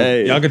Ray too.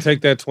 Hey. Y'all can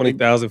take that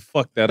 20,000.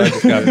 Fuck that. I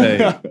just got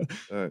paid.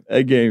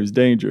 That game's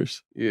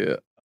dangerous. Yeah.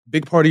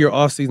 Big part of your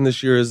offseason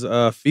this year is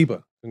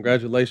FIBA.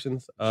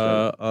 Congratulations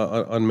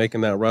on making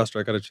that roster.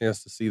 I got a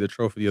chance to see the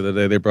trophy the other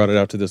day. They brought it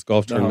out to this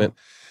golf tournament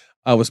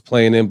I was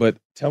playing in. But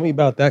tell me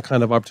about that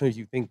kind of opportunity.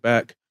 You think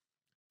back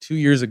 2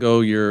 years ago,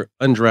 you're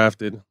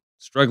undrafted,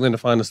 struggling to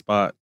find a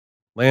spot,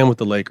 land with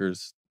the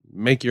Lakers,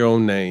 make your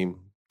own name,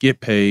 get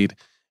paid.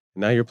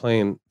 And now you're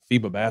playing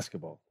FIBA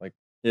basketball. Like,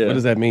 what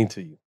does that mean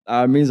to you?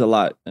 It means a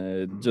lot.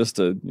 Just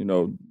to,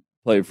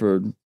 play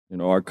for,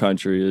 our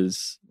country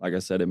is, like I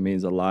said, it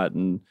means a lot.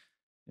 And,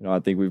 I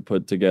think we've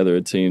put together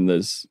a team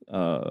that's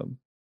a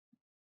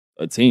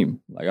team.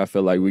 Like, I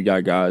feel like we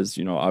got guys,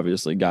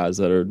 obviously guys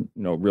that are,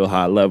 real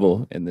high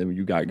level. And then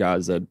you got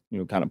guys that,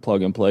 kind of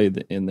plug and play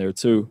in there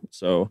too.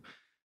 So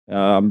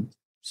I'm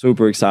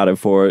super excited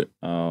for it.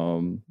 I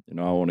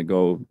want to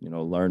go,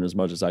 learn as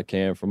much as I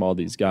can from all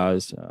these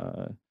guys.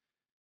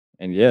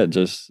 And yeah,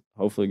 just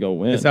hopefully go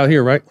win. It's out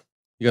here, right?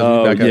 You guys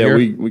will be back out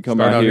here? We come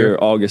out here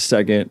August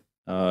 2nd.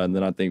 And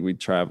then I think we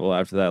travel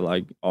after that,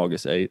 like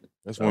August 8th.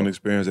 That's one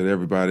experience that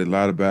a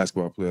lot of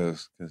basketball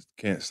players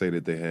can't say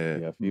that they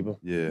had. Yeah, FIBA.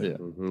 Yeah.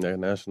 That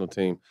national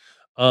team.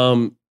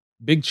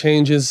 Big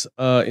changes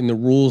in the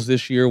rules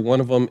this year.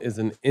 One of them is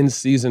an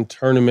in-season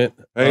tournament.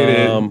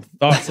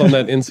 Thoughts on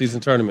that in-season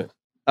tournament?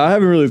 I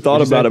haven't really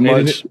thought about it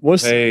much.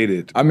 What's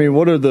hated? I mean,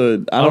 what are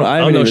the? I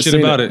don't know shit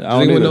about it.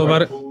 Does anyone know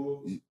about it?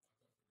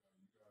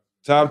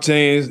 Top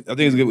teams. I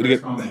think it's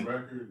good.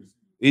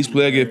 Each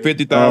player get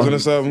 50,000 or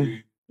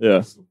something.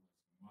 Yeah.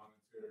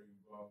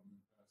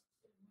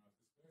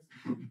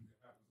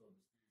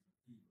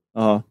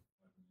 Uh-huh.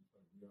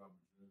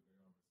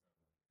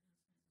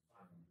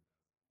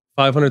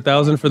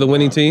 500,000 for the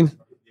winning team.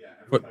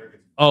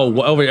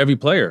 Over every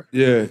player.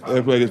 Yeah,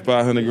 every player gets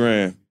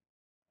 500,000.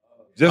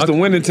 Just the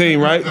winning team,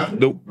 right?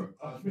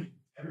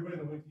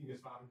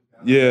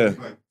 Yeah.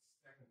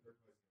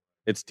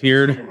 It's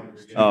tiered.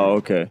 Oh,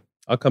 okay.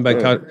 I'll come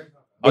back.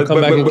 I'll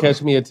come back and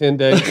catch me a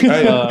 10-day.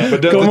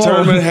 But does the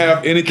tournament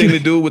have anything to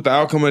do with the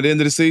outcome at the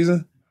end of the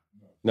season?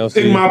 No.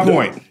 See my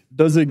point.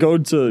 Does it go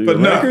to your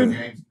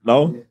record?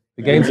 No.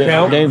 The games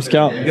count. Games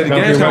count. Yeah, the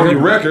games count on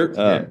your record.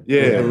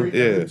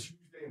 Yeah.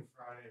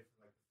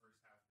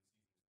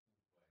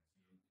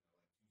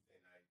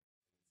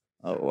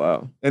 Oh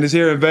wow! And it's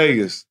here in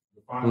Vegas.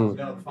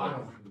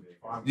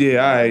 Yeah,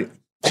 all right.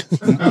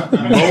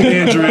 More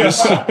injuries.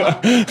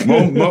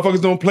 More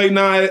motherfuckers don't play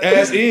now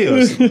as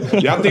is.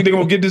 Y'all think they're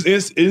gonna get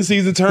this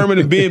in-season tournament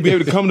and be able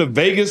to come to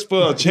Vegas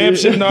for a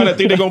championship and all that?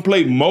 Think they're gonna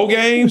play more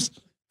games?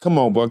 Come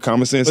on, boy.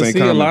 Common sense ain't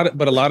common.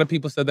 A lot of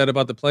people said that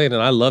about the play-in,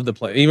 and I love the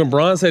play. Even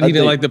Bron said he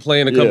didn't like the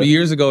play-in a couple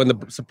years ago, and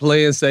the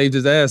play-in saved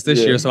his ass this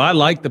year. So I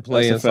like the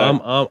play-in.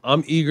 So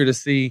I'm eager to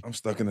see I'm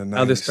stuck in the 90s.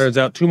 How this turns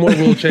out. 2 more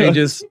rule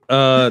changes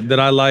that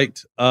I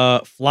liked.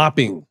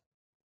 Flopping.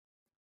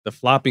 The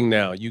flopping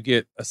now. You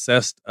get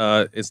assessed.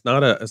 It's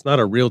not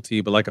a real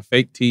tee, but like a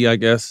fake tee, I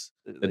guess.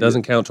 It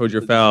doesn't count towards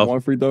your foul.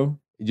 One free throw?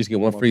 You just get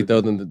one free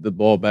throw, then the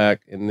ball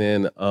back, and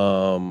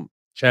then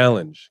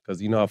challenge,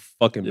 because you know how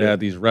fucking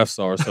bad these refs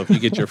are. So if you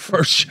get your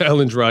first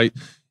challenge right,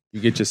 you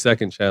get your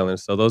second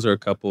challenge. So those are a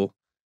couple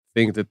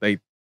things that they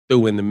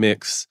threw in the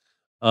mix.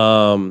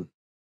 And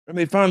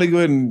they finally go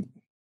ahead and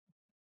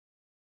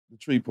the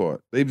tree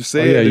part. They've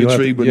said the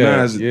tree, but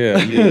now it's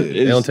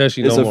they don't test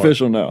you no more. It's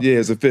official now. Yeah,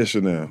 it's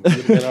official now. All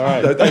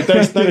right.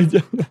 Thanks.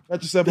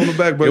 Pat yourself on the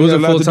back, bro. It was a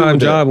full-time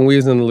job when we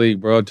was in the league,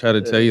 bro. I try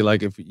to tell you,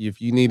 like, if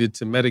you needed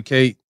to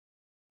medicate,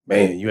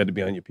 man, you had to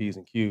be on your P's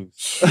and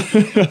Q's.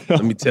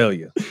 Let me tell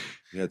you.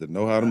 You had to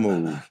know how to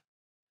move.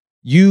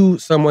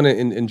 Someone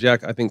in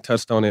Jack, I think,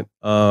 touched on it,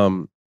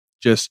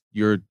 just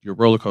your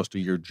roller coaster,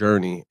 your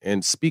journey,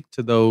 and speak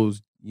to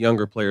those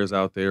younger players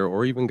out there,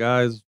 or even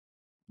guys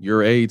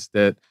your age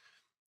that,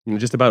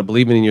 just about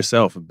believing in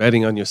yourself,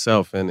 betting on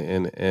yourself,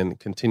 and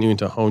continuing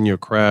to hone your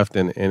craft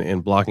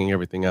and blocking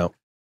everything out.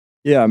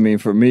 Yeah, I mean,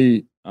 for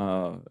me,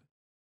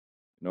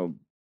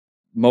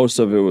 most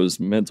of it was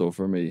mental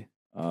for me.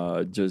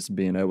 Just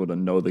being able to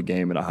know the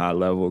game at a high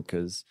level,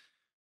 because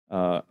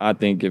I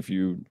think if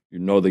you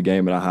know the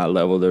game at a high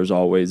level, there's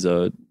always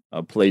a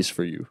place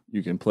for you.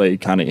 You can play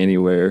kind of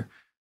anywhere.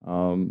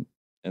 And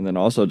then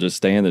also just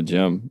stay in the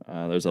gym.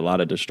 There's a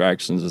lot of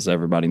distractions, as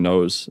everybody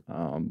knows.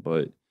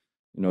 But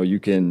you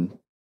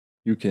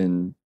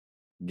can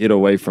get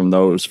away from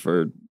those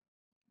for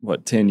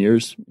 10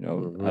 years.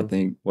 I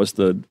think what's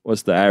the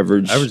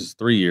average? Average is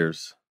 3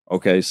 years.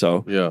 Okay,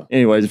 so yeah.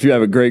 Anyways, if you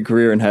have a great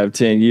career and have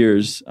 10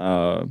 years,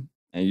 and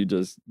you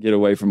just get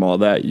away from all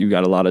that, you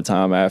got a lot of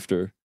time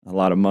after, a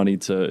lot of money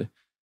to,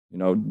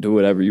 do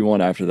whatever you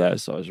want after that.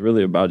 So it's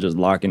really about just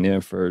locking in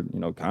for,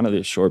 kind of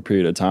this short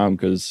period of time,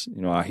 because,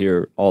 I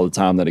hear all the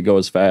time that it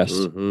goes fast.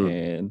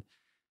 And,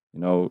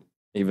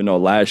 even though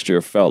last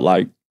year felt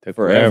like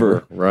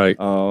forever. Right.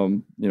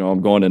 I'm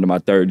going into my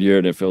 3rd year,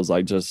 and it feels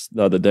like just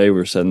the other day we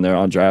were sitting there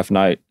on draft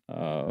night,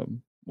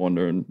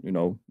 wondering,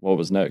 what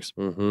was next.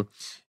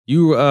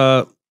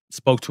 You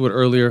spoke to it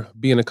earlier,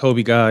 being a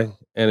Kobe guy,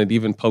 and it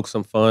even poked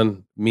some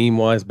fun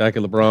meme-wise back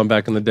at LeBron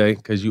back in the day,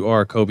 because you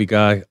are a Kobe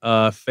guy.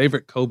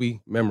 Favorite Kobe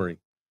memory?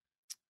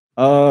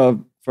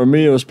 For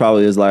me, it was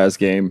probably his last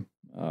game.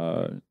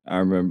 I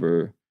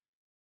remember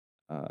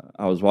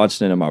I was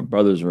watching it in my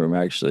brother's room,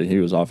 actually. He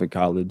was off at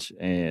college,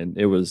 and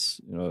it was,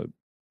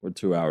 we're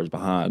 2 hours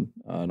behind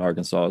in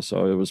Arkansas,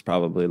 so it was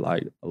probably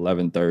like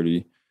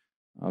 11:30.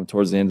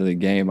 Towards the end of the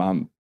game,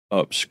 I'm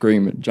up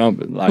screaming,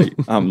 jumping, like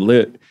I'm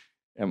lit.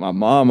 And my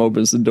mom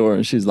opens the door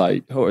and she's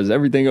like, "Oh, is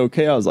everything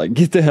okay?" I was like,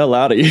 "Get the hell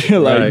out of here.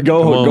 Like,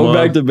 go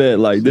back to bed.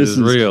 Like, this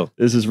is real.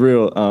 This is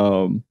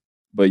real."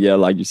 But yeah,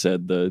 like you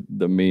said, the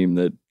meme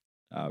that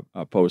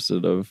I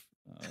posted of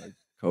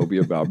Kobe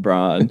about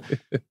Bron.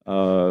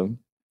 You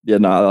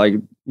getting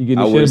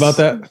shit about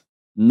that?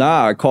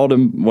 Nah, I called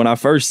him when I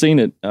first seen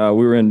it. We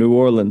were in New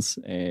Orleans,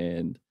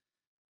 and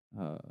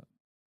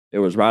it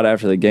was right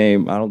after the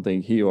game. I don't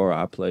think he or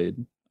I played.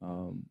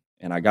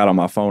 And I got on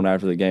my phone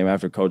after the game,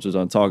 after coach was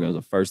done talking. It was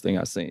the first thing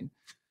I seen.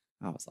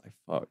 I was like,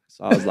 fuck.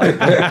 So I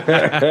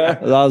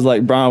was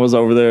like, Bron was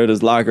over there at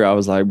his locker. I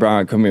was like,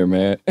 Bron, come here,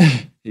 man.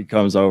 He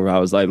comes over. I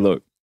was like,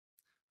 look,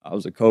 I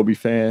was a Kobe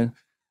fan.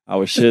 I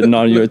was shitting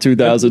on you in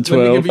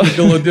 2012. Let me give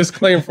you a little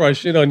disclaimer before I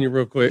shit on you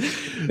real quick.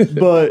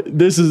 But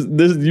this,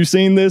 you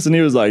seen this? And he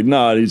was like,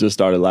 nah. And he just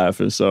started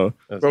laughing. So,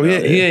 bro,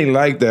 he ain't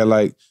like that.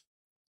 Like,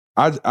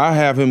 I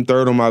have him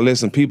 3rd on my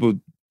list, and people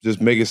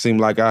just make it seem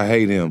like I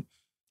hate him.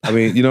 I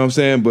mean, you know what I'm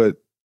saying? But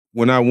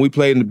when we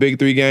played in the Big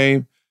 3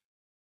 game,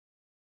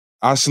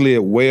 I slid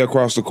way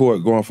across the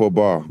court going for a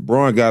ball.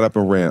 Braun got up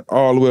and ran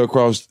all the way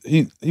across.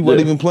 He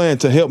wasn't even playing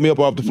to help me up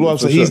off the floor.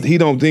 So he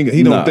don't think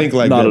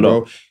like that,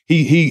 bro.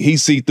 He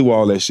see through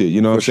all that shit. You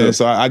know what I'm saying?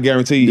 So I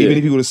guarantee you, even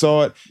if he would have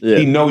saw it,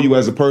 he know you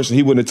as a person.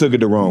 He wouldn't have took it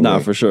the wrong way. Nah,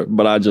 for sure.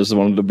 But I just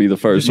wanted to be the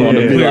first one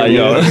to be like,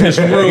 yo, this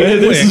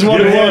is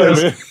what it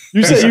was.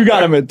 You said you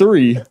got him at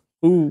 3.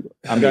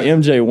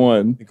 MJ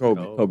 1,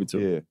 Kobe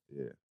 2.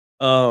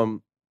 Yeah.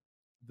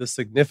 The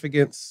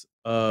significance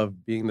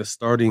of being the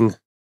starting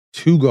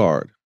 2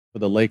 guard for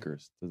the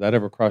Lakers. Does that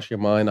ever cross your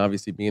mind?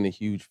 Obviously, being a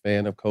huge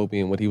fan of Kobe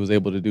and what he was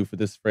able to do for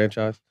this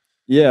franchise.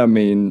 Yeah, I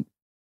mean,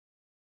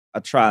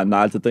 I try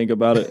not to think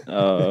about it,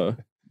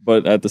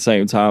 but at the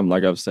same time,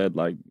 like I've said,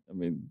 like I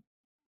mean,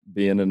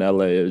 being in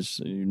LA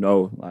is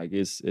like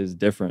it's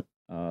different.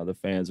 The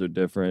fans are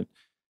different,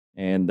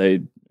 and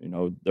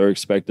they're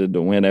expected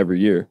to win every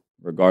year,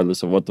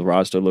 regardless of what the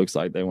roster looks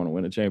like. They want to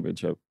win a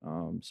championship.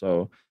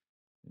 So.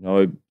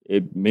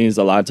 It means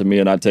a lot to me,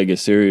 and I take it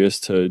serious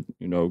to,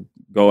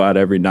 go out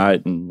every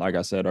night. And like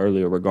I said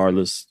earlier,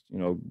 regardless,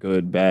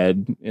 good,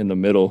 bad, in the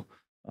middle,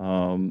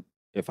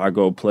 if I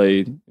go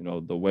play,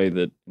 the way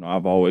that,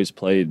 I've always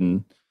played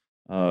and,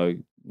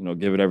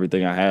 give it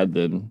everything I had,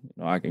 then,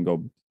 I can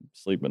go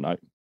sleep at night.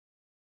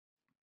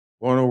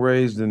 Born and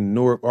raised in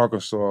Newark,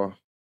 Arkansas,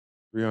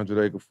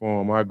 300-acre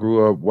farm. I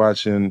grew up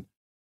watching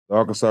the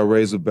Arkansas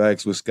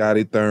Razorbacks with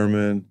Scotty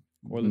Thurman,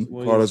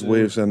 Carlos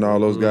Williamson, and all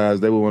those guys.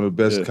 They were one of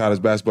the best college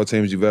basketball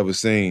teams you've ever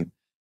seen.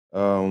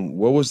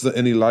 What was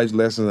any life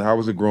lessons? How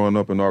was it growing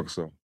up in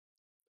Arkansas?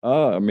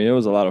 I mean, it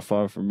was a lot of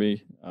fun for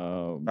me.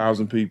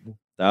 1,000 people.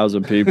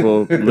 1,000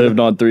 people, lived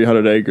on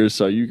 300 acres,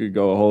 so you could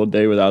go a whole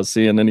day without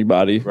seeing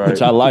anybody,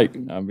 which I like.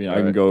 I mean, I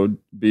can go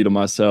be to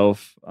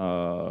myself.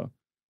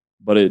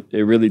 But it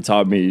really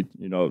taught me,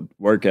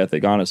 work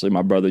ethic. Honestly,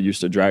 my brother used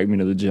to drag me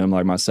to the gym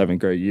like my 7th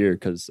grade year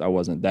because I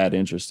wasn't that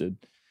interested.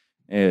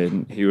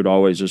 And he would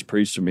always just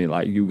preach to me,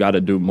 like, you got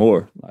to do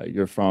more. Like,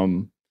 you're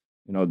from,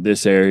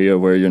 this area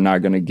where you're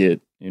not going to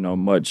get,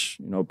 much,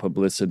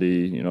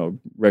 publicity,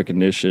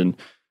 recognition.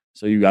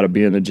 So you got to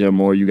be in the gym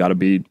more. You got to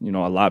be, a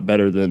lot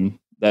better than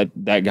that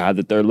guy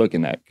that they're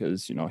looking at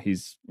because,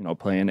 he's,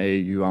 playing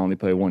AAU. I only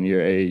played 1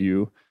 year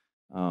AAU.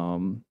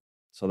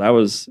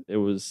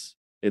 So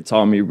it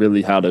taught me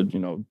really how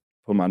to,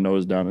 put my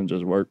nose down and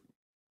just work.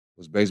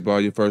 Was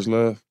baseball your first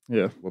love?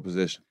 Yeah. What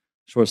position?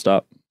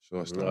 Shortstop.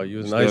 Shortstop. You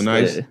was still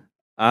nice? Yeah.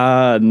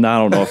 I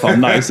don't know if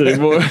I'm nice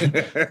anymore.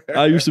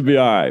 I used to be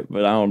all right,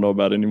 but I don't know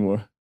about it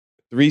anymore.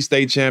 3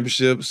 state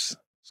championships,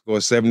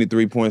 scored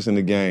 73 points in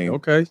the game.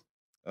 Okay.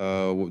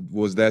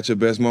 Was that your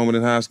best moment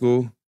in high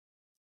school?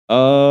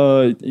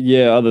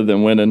 Yeah, other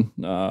than winning.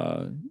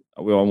 I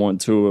won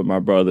 2 with my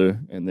brother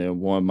and then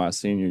 1 my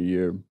senior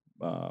year.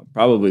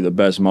 Probably the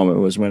best moment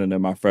was winning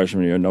in my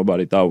freshman year.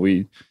 Nobody thought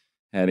we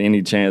had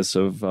any chance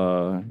of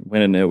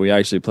winning it. We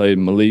actually played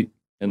Malik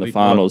in the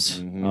finals.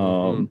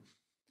 Mm-hmm.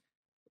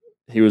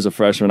 He was a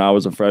freshman, I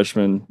was a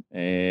freshman,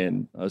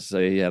 and let's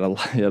say he had a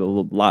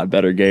lot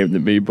better game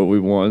than me, but we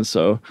won,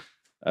 so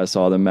that's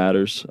all that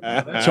matters.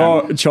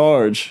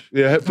 Charge.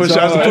 Yeah, push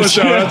off. That's a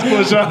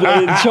push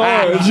off.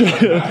 Charge.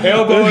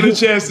 Elbow in the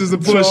chest is a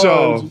push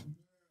off.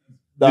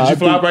 Did you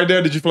flop right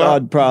there? Did you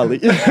flop? Probably.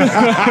 You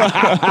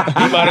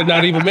might have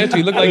not even meant to.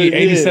 You look like you're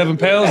 87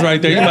 pounds right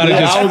there. You might have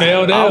just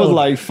fell down. I was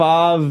like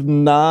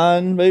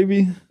 5'9",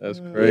 maybe. That's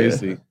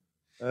crazy.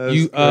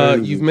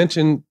 You've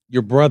mentioned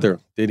your brother.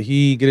 Did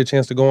he get a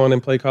chance to go on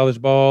and play college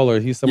ball,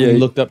 or he's someone you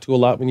looked up to a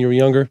lot when you were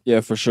younger?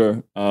 Yeah, for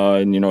sure.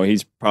 And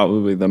he's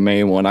probably the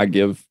main one I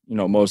give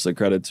most of the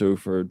credit to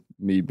for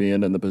me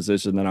being in the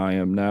position that I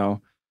am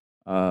now.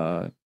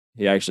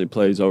 He actually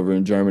plays over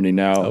in Germany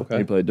now. Okay.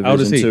 He played How old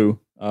is Division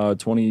he? 2,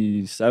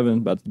 27,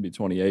 about to be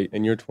 28.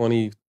 And you're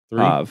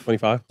 23,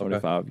 25?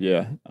 25,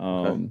 yeah.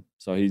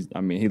 So he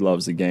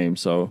loves the game.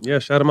 So yeah,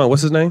 shout him out.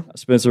 What's his name?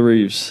 Spencer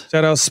Reaves.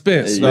 Shout out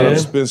Spence. Shout out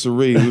Spencer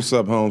Reaves. What's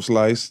up, home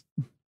slice?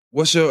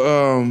 What's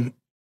your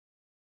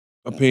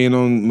opinion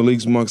on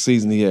Malik's Monk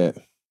season he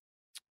had?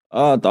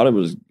 I thought it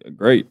was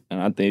great, and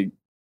I think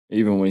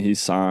even when he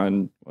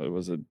signed, what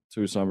was it,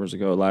 2 summers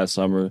ago, last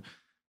summer,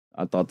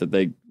 I thought that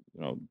they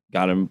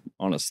got him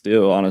on a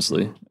steal.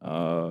 Honestly,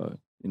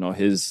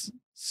 his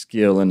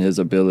skill and his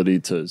ability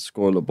to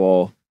score the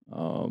ball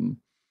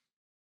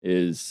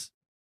is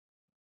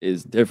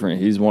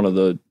different. He's one of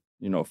the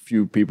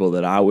few people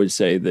that I would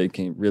say that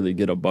can really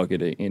get a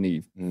bucket at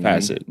any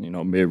facet.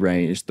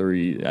 Mid-range,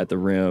 3 at the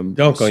rim,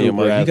 dunk on you,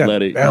 super man.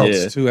 athletic. You got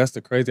bounce too. That's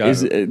the crazy.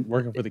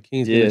 Working for the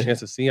Kings, yeah. getting a chance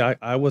to see.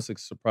 I was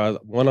surprised.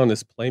 One on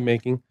his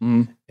playmaking,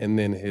 and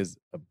then his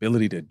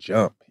ability to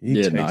jump. He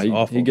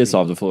gets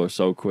off the floor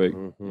so quick,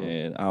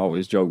 and I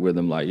always joke with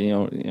him like, you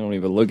don't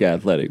even look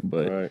athletic,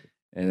 but. Right.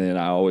 And then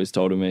I always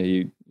told him that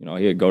he'd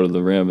go to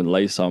the rim and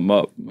lay something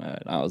up.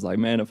 And I was like,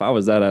 man, if I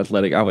was that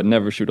athletic, I would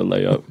never shoot a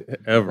layup.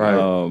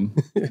 Ever.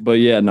 But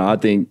yeah, no, I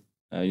think,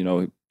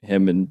 him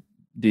and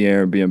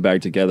De'Aaron being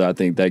back together, I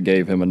think that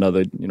gave him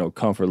another,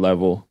 comfort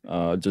level,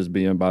 just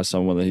being by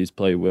someone that he's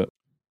played with.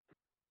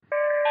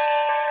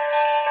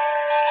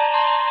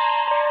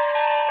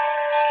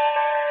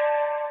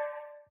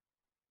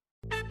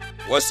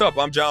 What's up?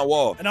 I'm John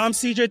Wall. And I'm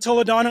CJ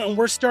Toledano, and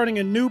we're starting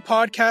a new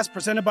podcast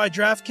presented by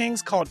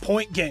DraftKings called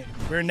Point Game.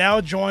 We're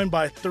now joined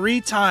by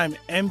three-time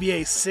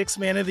NBA Sixth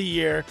Man of the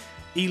Year,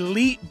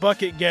 elite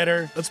bucket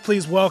getter. Let's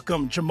please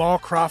welcome Jamal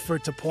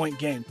Crawford to Point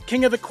Game.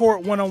 King of the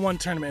Court one-on-one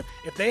tournament.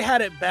 If they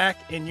had it back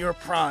in your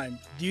prime,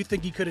 do you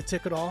think you could have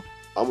took it all?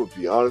 I'm going to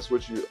be honest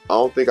with you. I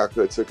don't think I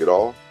could have took it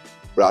all,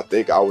 but I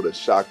think I would have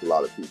shocked a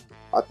lot of people.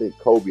 I think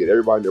Kobe and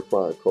everybody in their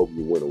prime, Kobe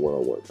would win a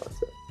one-on-one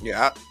contest.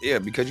 Yeah,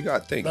 because you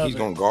got to think, he's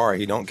going to guard.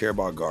 He don't care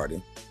about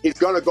guarding. He's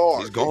going to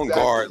guard. He's going to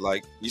guard.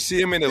 Like, you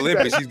see him in the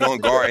Olympics, he's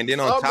going to guard. And then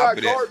on top of that.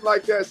 I'm not guarding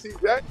like that, see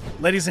that?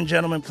 Ladies and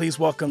gentlemen, please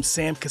welcome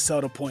Sam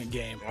Cassell to Point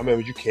Game. I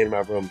remember you came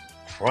out from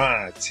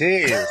crying,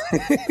 tears,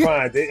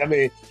 crying. I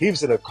mean, he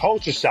was in a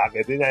culture shock.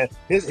 And then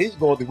he's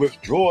going through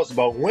withdrawals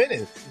about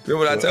winning.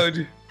 Remember what I told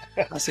you?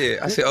 I said,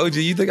 OG,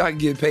 you think I can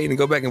get paid and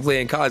go back and play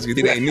in college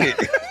because it ain't it?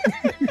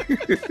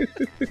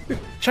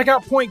 Check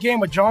out Point Game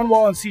with John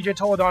Wall and CJ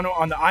Toledano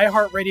on the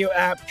iHeartRadio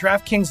app,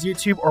 DraftKings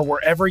YouTube, or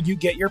wherever you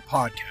get your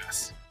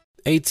podcasts.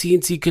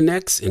 AT&T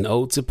connects an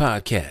ode to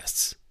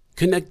podcasts.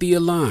 Connect the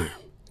alarm.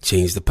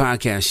 Change the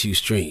podcast you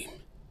stream.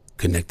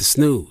 Connect the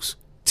snooze.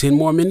 10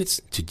 more minutes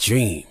to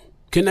dream.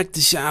 Connect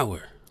the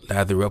shower.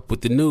 Lather up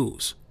with the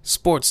news,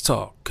 sports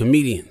talk,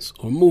 comedians,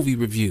 or movie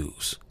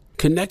reviews.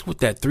 Connect with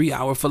that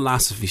 3-hour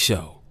philosophy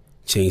show.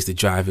 Change the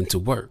drive into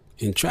work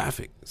in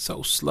traffic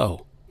so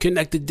slow.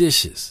 Connect the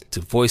dishes to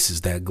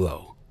voices that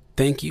glow.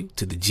 Thank you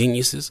to the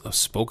geniuses of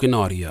spoken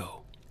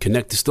audio.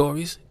 Connect the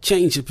stories,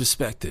 change your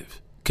perspective.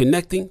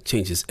 Connecting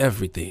changes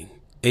everything.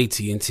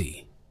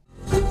 AT&T.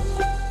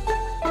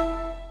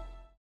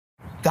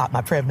 Got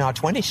my Prevnar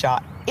 20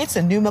 shot. It's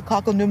a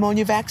pneumococcal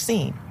pneumonia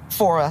vaccine.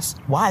 For us,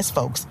 wise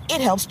folks,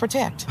 it helps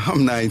protect.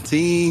 I'm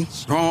 19,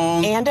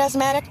 strong. And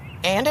asthmatic,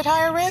 and at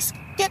higher risk.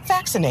 Get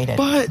vaccinated.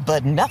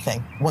 But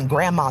nothing when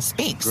grandma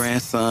speaks.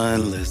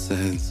 Grandson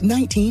listens.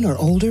 19 or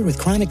older with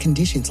chronic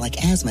conditions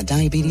like asthma,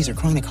 diabetes, or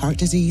chronic heart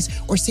disease,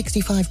 or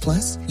 65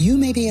 plus, you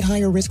may be at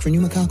higher risk for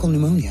pneumococcal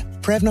pneumonia.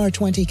 Prevnar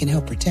 20 can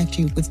help protect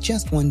you with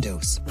just one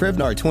dose.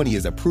 Prevnar 20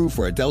 is approved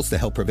for adults to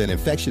help prevent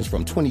infections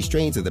from 20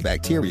 strains of the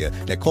bacteria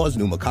that cause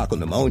pneumococcal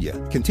pneumonia.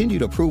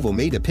 Continued approval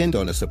may depend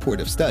on a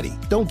supportive study.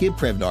 Don't get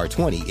Prevnar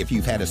 20 if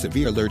you've had a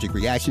severe allergic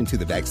reaction to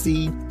the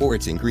vaccine or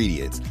its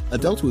ingredients.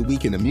 Adults with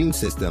weakened immune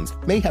systems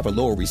may have a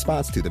lower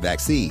response to the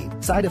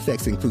vaccine. Side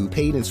effects include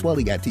pain and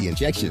swelling at the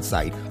injection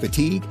site,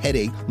 fatigue,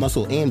 headache,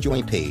 muscle, and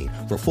joint pain.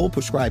 For full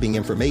prescribing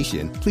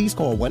information, please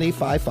call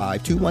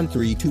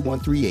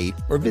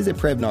 1-855-213-2138 or visit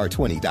Prevnar20.com.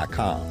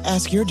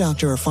 Ask your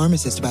doctor or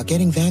pharmacist about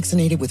getting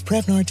vaccinated with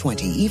Prevnar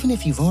 20, even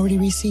if you've already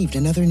received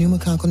another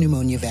pneumococcal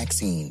pneumonia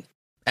vaccine.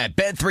 At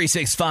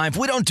Bet365,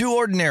 we don't do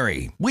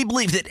ordinary. We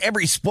believe that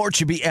every sport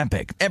should be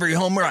epic. Every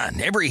home run,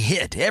 every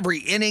hit, every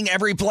inning,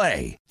 every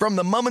play. From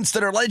the moments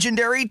that are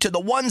legendary to the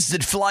ones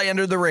that fly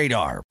under the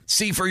radar.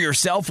 See for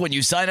yourself when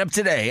you sign up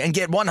today and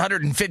get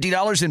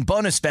 $150 in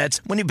bonus bets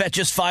when you bet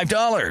just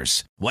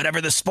 $5. Whatever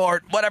the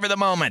sport, whatever the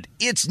moment,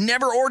 it's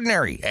never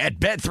ordinary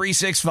at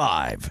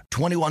Bet365.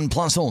 21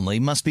 plus only.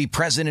 Must be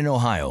present in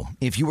Ohio.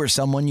 If you or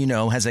someone you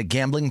know has a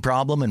gambling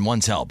problem and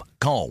wants help,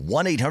 call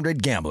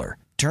 1-800-GAMBLER.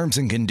 Terms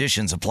and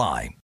conditions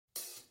apply.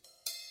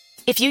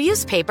 If you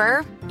use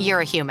paper,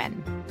 you're a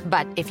human.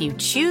 But if you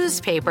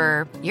choose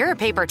paper, you're a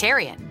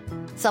papertarian.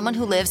 Someone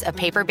who lives a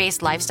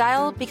paper-based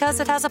lifestyle because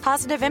it has a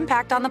positive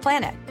impact on the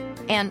planet.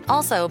 And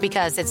also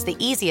because it's the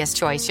easiest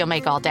choice you'll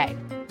make all day.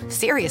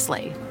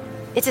 Seriously.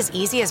 It's as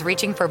easy as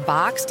reaching for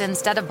boxed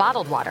instead of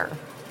bottled water.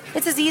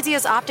 It's as easy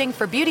as opting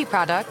for beauty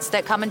products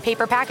that come in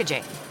paper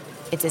packaging.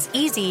 It's as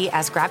easy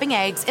as grabbing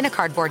eggs in a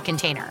cardboard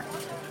container.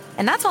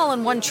 And that's all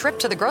in one trip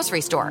to the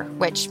grocery store,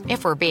 which,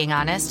 if we're being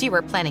honest, you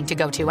were planning to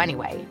go to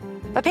anyway.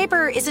 But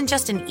paper isn't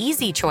just an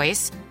easy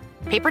choice.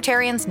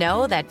 Papertarians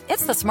know that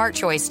it's the smart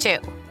choice, too.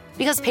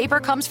 Because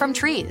paper comes from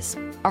trees,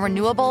 a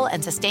renewable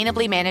and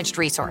sustainably managed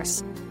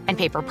resource. And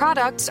paper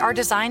products are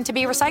designed to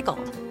be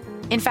recycled.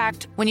 In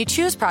fact, when you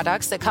choose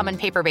products that come in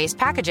paper-based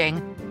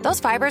packaging,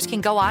 those fibers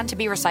can go on to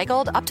be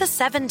recycled up to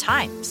 7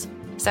 times.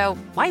 So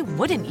why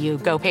wouldn't you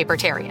go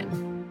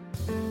papertarian?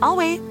 I'll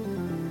wait.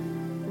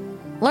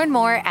 Learn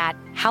more at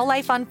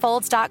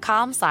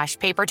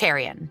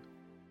howlifeunfolds.com/papertarian.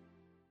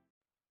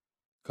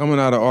 Coming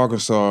out of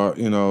Arkansas,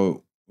 in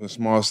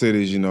small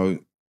cities, I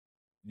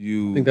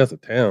think that's a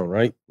town,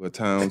 right? A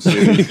town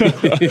city. Yeah,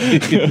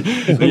 it's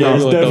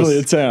definitely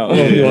a town.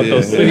 You want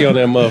those city on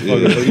that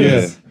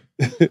motherfucker.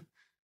 Yeah.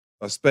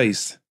 A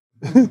space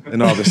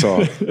in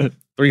Arkansas.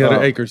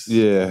 300 acres.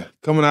 Yeah.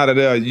 Coming out of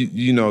there,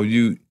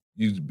 you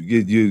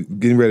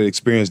getting ready to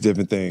experience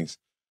different things.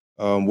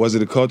 Was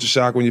it a culture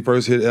shock when you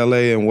first hit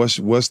LA? And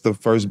what's the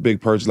first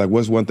big purchase? Like,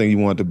 what's one thing you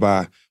wanted to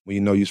buy when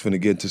you know you was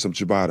finna get into some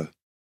ciabatta?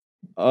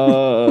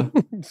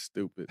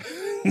 Stupid.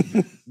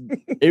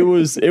 It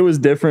was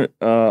different.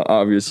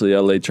 Obviously,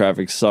 LA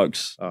traffic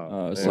sucks.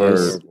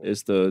 So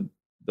it's the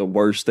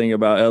worst thing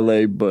about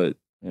LA. But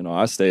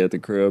I stay at the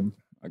crib,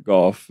 I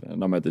golf,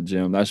 and I'm at the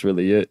gym. That's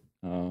really it.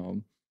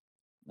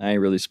 I ain't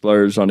really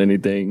splurged on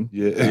anything.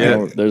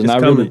 Yeah. There's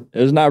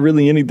not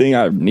really anything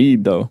I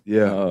need though.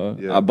 Yeah.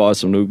 I bought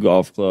some new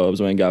golf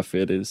clubs when got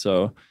fitted.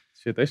 So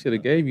Shit, they should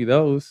have gave you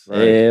those.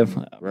 yeah,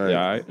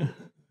 Right.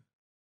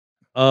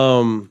 all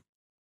right.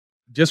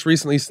 Just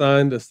recently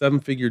signed a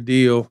 7-figure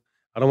deal.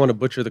 I don't want to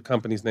butcher the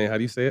company's name. How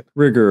do you say it?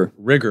 Rigor.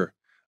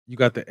 You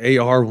got the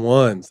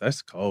AR1s.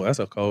 That's cold. That's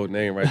a cold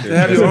name right there. To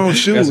have your own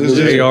shoes. That's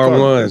It's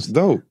AR1s. That's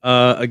dope.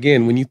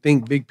 Again, when you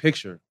think big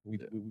picture, we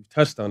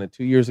touched on it.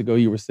 2 years ago,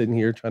 you were sitting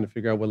here trying to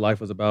figure out what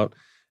life was about.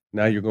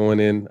 Now you're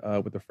going in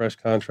with a fresh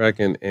contract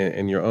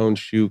and your own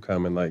shoe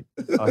coming. Like,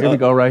 oh, here we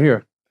go right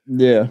here.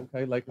 Yeah.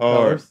 Okay, like the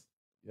colors.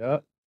 Yeah.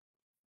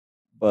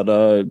 But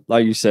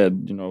like you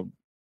said,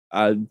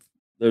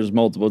 there's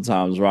multiple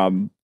times where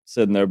I'm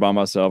sitting there by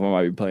myself. I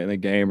might be playing the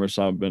game or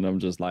something. I'm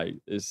just like,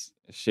 this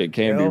shit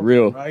can't be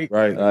real. Right.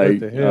 Right. What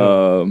the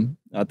hell?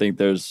 I think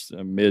there's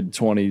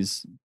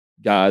mid-20s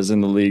guys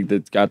in the league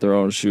that got their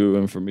own shoe,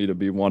 and for me to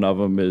be one of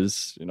them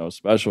is,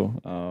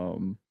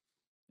 special.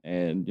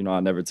 And I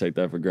never take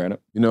that for granted.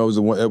 It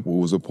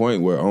was a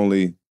point where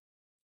only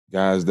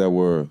guys that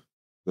were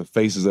the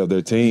faces of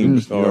their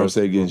teams,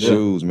 getting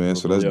shoes, man.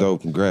 So that's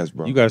dope. Congrats,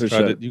 bro. You guys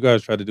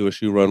tried to do a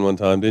shoe run one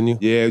time, didn't you?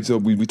 Yeah, so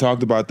we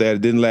talked about that.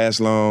 It didn't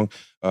last long.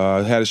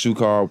 Had a shoe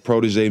called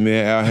Protege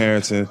Man, Al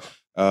Harrington.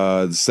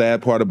 The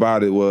sad part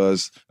about it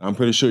was I'm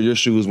pretty sure your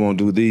shoes won't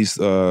do these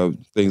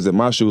things that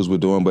my shoes were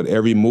doing, but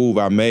every move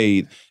I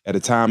made at a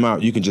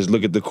timeout, you can just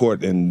look at the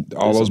court and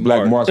all those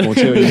black marks gonna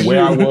tell you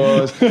where I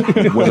was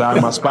I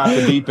in my spot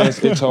for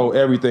defense? It told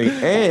everything.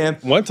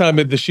 And one time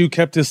the shoe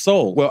kept his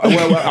soul. Well,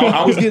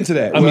 I was getting to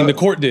that. I mean, the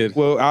court did.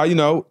 Well,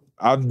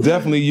 I'll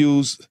definitely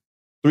use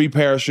 3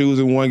 pair of shoes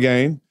in one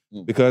game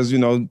because,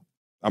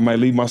 I might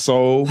leave my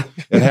soul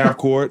at half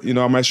court.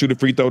 I might shoot a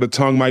free throw. The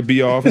tongue might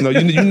be off.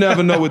 You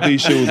never know with these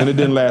shoes, and it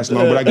didn't last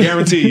long. But I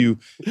guarantee you,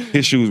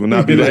 his shoes will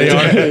not be like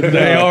that.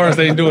 The ARs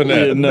ain't doing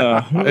that. Yeah, no.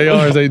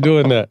 ARs ain't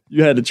doing that.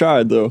 You had to try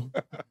it, though.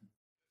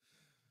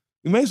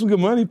 You made some good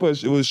money,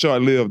 but it was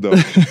short-lived, though.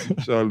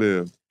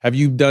 Short-lived. Have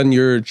you done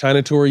your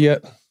China tour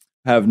yet?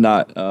 Have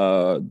not.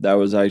 That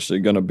was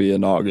actually going to be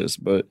in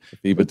August, but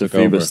with the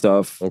FIBA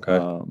stuff,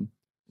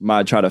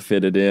 might try to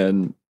fit it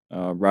in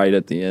right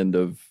at the end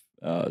of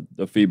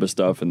the FIBA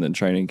stuff and then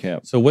training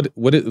camp. So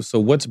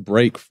what's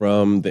break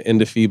from the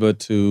end of FIBA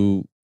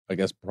to, I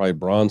guess, probably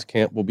bronze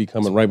camp will be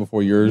coming right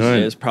before yours? Yeah,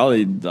 it's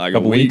probably like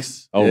couple a week.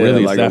 weeks. Oh,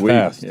 really? Like it's that a week.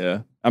 fast?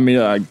 Yeah. I mean,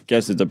 I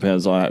guess it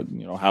depends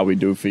on how we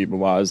do FIBA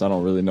wise. I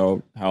don't really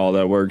know how all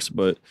that works,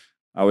 but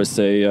I would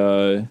say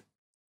I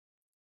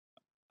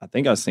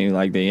think I've seen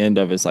like the end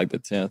of it's like the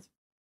 10th.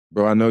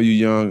 Bro, I know you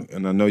young,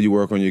 and I know you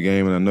work on your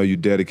game, and I know you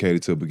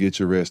dedicated to it, but get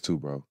your rest too,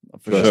 bro.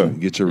 For sure.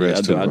 Get your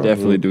rest too, I bro.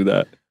 definitely do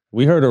that.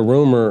 We heard a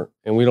rumor,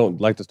 and we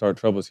don't like to start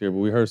troubles here, but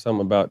we heard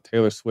something about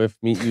Taylor Swift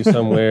meet you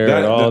somewhere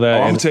and all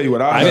that. I'm going to tell you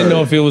what I heard. didn't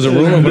know if it was a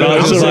rumor, but I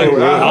was just like,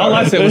 all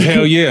I said was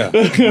hell yeah.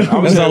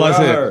 That's all I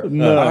said.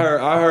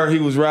 I heard he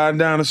was riding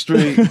down the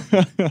street,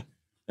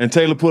 and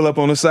Taylor pulled up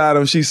on the side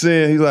of him. He's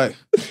like,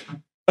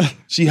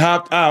 she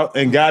hopped out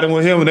and got in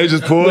with him, and they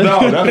just pulled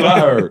out. That's what I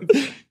heard.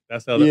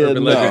 That's how the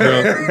urban legend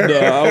goes. No,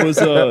 I was.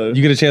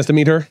 You get a chance to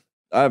meet her?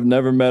 I've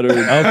never met her.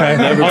 Okay.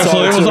 Never talked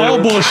So it was to all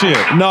her. bullshit.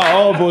 No,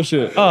 all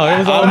bullshit. Oh, it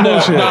was all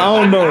bullshit. No, I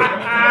don't know.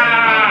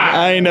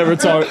 I ain't never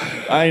talked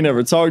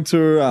to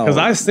her. Because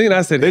I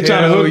said, they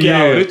try to hook you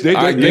out. They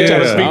try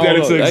to speak that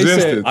into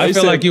existence. I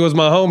feel like you was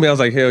my homie. I was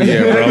like, hell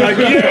yeah, bro.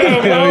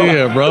 Hell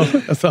yeah, bro.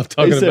 That's what I'm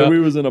talking They said about. we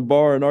was in a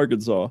bar in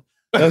Arkansas.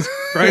 That's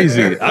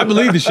crazy. I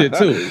believe the shit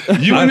too.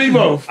 You and me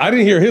both. I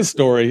didn't hear his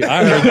story.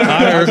 I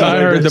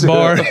heard the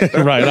bar.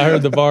 Right. I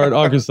heard the bar in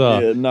Arkansas.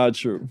 Yeah, not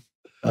true.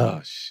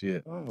 Oh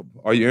shit.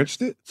 Are you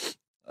interested?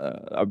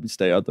 I'll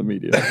stay out the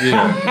media.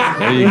 Yeah.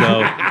 There you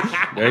go.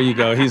 There you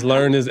go. He's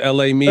learned his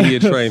LA media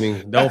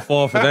training. Don't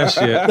fall for that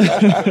shit.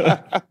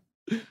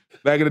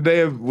 Back in the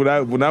day,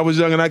 when I was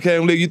young and I came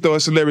to league, you throw a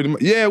celebrity.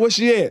 Yeah, where's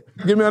she at?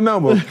 Give me a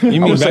number. I'm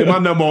gonna say my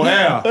number on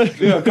Al.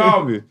 Yeah,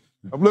 call me.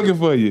 I'm looking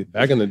for you.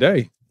 Back in the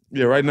day.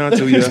 Yeah, right now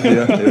too.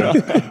 Yeah.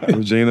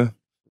 Regina.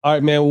 All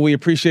right, man. Well, we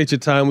appreciate your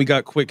time. We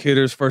got quick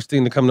hitters. First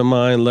thing to come to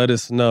mind, let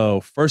us know.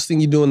 First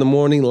thing you do in the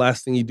morning,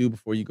 last thing you do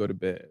before you go to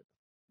bed.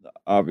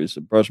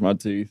 Obviously, brush my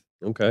teeth.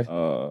 Okay.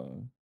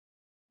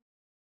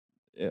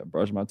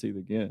 Brush my teeth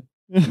again.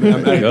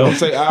 Don't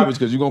say obvious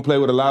because you're gonna play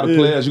with a lot of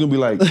players. You're gonna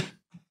be like,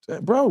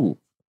 bro,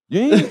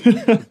 you ain't.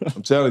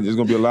 I'm telling you, there's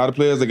gonna be a lot of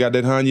players that got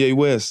that Kanye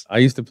West. I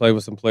used to play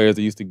with some players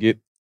that used to get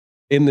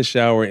in the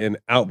shower and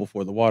out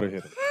before the water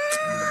hit them.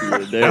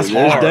 That's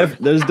hard.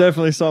 There's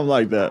definitely something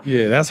like that.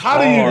 Yeah, that's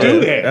How hard. do you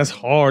do that? That's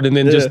hard. And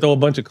then just throw a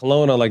bunch of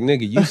cologne on, like,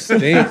 nigga, you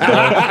stink, bro.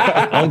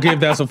 I don't give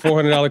that some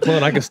 $400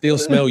 cologne. I can still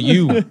smell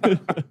you.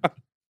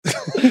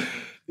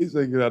 He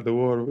said, get out the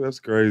water. That's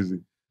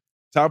crazy.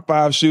 Top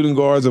 5 shooting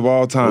guards of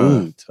all time.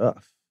 Ooh,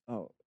 tough.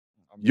 Oh,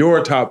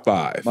 your top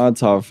 5. My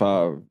top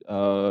 5.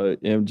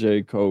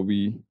 MJ,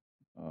 Kobe.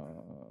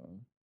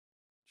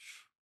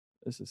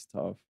 This is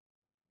tough.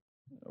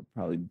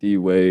 Probably D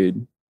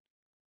Wade.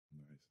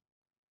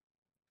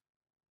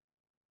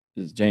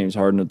 Is James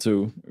Harden a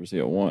 2 or is he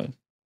a 1?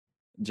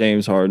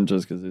 James Harden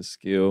just because his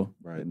skill.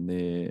 Right. And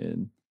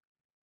then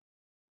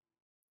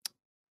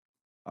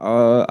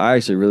I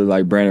actually really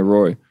like Brandon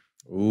Roy.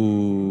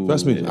 Ooh.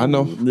 Trust me, I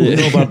know. Yeah. We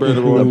know about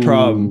Brandon Roy. The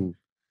problem.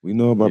 We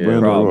know about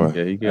Brandon Roy.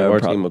 Yeah, he gave our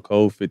team a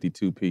cold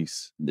 52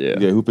 piece. Yeah.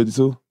 Yeah, who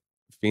 52?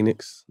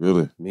 Phoenix.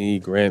 Really? Me,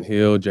 Grant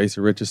Hill,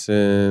 Jason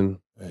Richardson.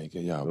 Hey,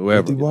 get y'all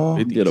whoever. 50 ball?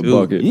 52. Get a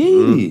bucket.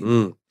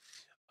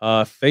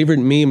 Mm-hmm. Favorite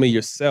meme of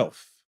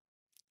yourself?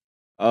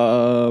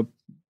 Probably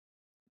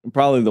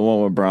the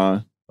one with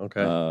Brian.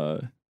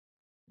 Okay.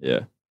 Yeah.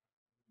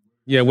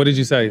 Yeah, what did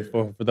you say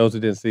for those who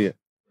didn't see it?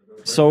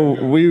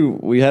 So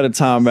we had a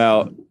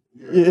timeout.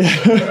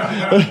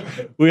 Yeah.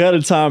 We had a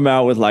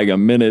timeout with like a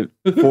minute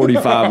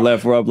 45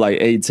 left. We're up like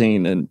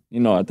 18. And,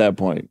 at that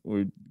point,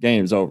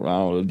 game's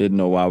over. Didn't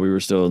know why we were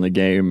still in the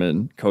game.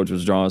 And coach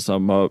was drawing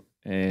something up.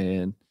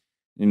 And,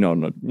 you know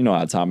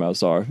how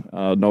timeouts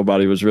are.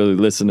 Nobody was really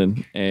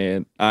listening.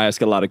 And I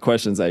asked a lot of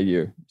questions that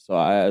year. So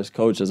I asked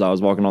coach as I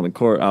was walking on the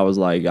court, I was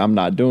like, I'm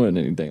not doing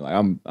anything. Like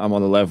I'm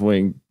on the left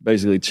wing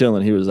basically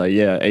chilling. He was like,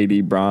 yeah,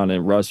 AD, Bron,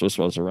 and Russ were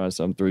supposed to run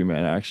some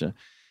 3-man action.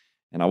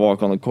 And I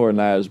walk on the court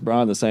and I asked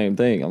Bron the same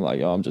thing. I'm like,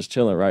 yo, I'm just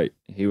chilling, right?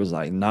 He was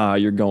like, nah,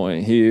 you're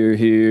going here,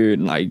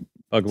 and like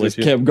just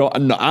kept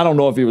going. No, I don't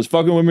know if he was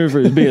fucking with me or if he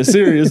was being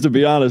serious, to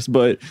be honest,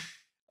 but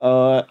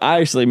I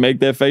actually make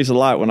that face a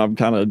lot when I'm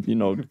kind of,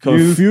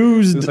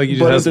 confused. It's like you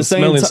just have some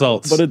smelling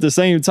salts. But at the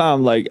same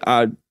time, like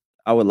I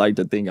would like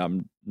to think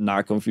I'm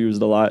not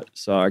confused a lot,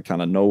 so I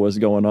kind of know what's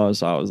going on.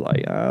 So I was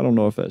like, I don't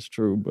know if that's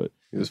true, but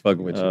he was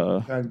fucking with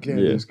you. That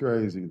is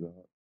crazy,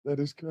 though. That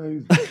is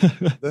crazy.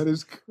 That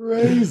is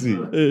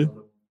crazy.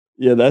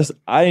 Yeah,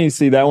 I didn't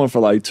see that one for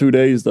like 2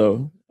 days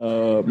though.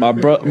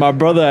 My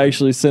brother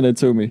actually sent it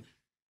to me.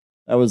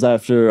 That was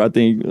after I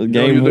think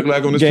game you look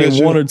like on this game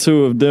picture? 1 or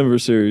 2 of Denver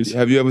series.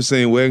 Have you ever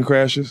seen Wedding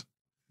Crashers?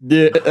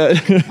 Yeah. No,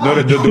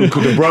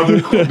 the brother.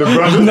 The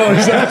brother. No,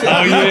 exactly.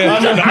 Oh, yeah.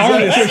 The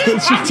artist.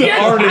 The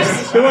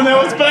artist. The one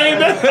that was playing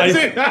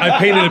that. I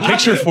painted a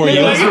picture for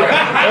you.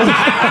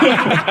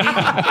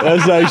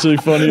 That's actually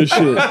funny as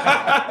shit.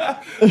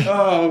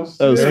 Oh, shit.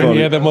 That was funny. He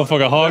had that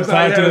motherfucker hog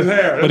tied to his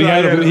hair. but he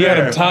had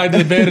him tied to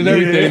the bed and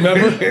everything,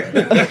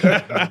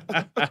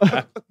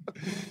 remember?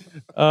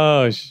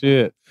 Oh,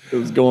 shit. It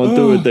was going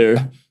through it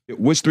there.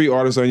 Which 3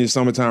 artists are in your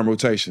summertime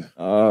rotation?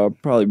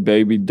 Probably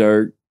Baby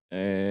Dirk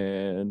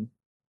and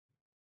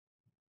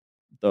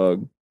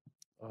Thug.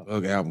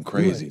 Thug album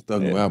crazy.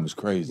 Thug new album's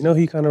crazy.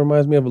 He kind of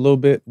reminds me of a little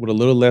bit with a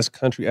little less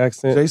country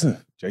accent.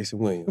 Jason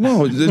Williams. Come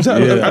on,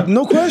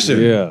 no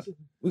question. Yeah.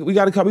 We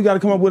got to come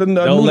up with a new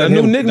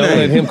nickname. Don't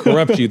let him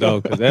corrupt you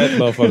though, because that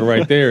motherfucker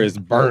right there is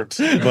burnt.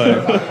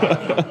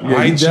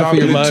 But he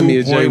definitely remind me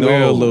of Jay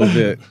Will a little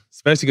bit.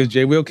 Especially because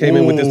Jay Will came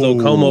in with this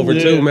little comb over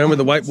too. Remember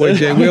the white boy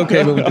Jay Will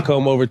came in with the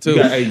comb over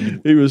too.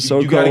 He was so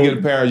You got to get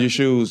a pair of your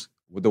shoes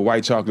with the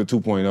white chocolate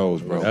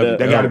 2.0s, bro.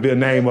 That got to be a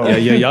name of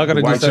it. Yeah, y'all got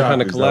to do some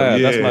kind of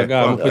collab. That's my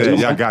guy.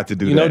 Y'all got to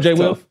do that. You know Jay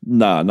Will?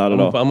 Nah, not at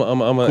all.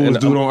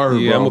 Coolest dude on earth, bro.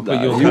 Yeah, I'm gonna put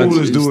you on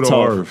Coolest dude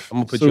on earth. I'm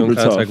gonna put you in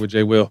contact with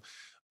Jay Will.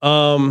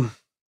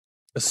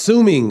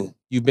 Assuming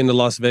you've been to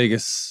Las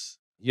Vegas,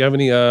 you have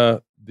any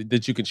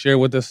that you can share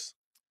with us?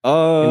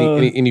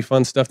 Any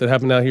fun stuff that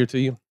happened out here to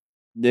you?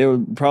 They were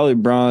probably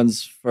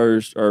Bron's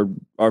first or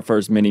our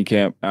first mini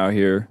camp out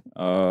here.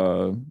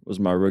 Was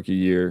my rookie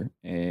year,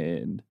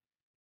 and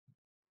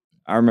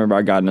I remember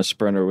I got in a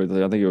sprinter with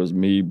I think it was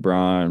me,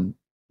 Bron,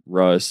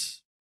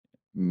 Russ,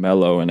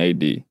 Melo, and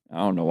AD. I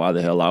don't know why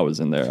the hell I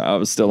was in there. I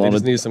was still on.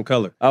 Just needed some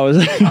color. I was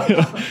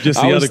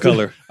just the other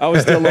color. I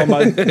was still on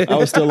my. I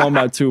was still on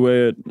my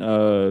 2-way.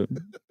 I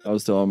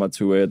was still on my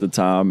 2-way at the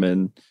time,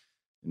 and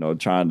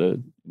trying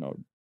to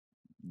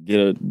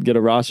get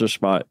a roster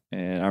spot.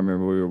 And I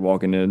remember we were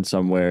walking in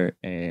somewhere,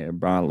 and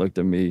Brian looked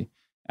at me,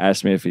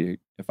 asked me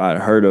if I had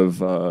heard of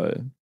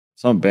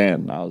some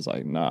band. And I was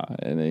like, nah.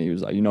 And then he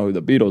was like, you know who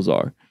the Beatles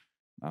are?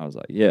 And I was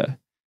like, yeah.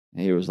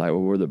 And he was like,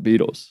 well, we're the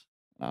Beatles.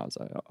 I was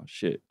like, oh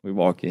shit. We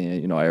walk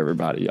in,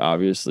 everybody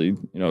obviously,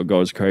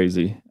 goes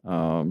crazy.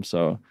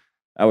 So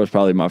that was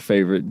probably my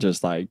favorite,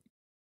 just like,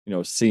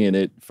 seeing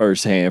it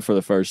firsthand for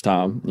the first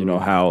time,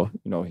 how,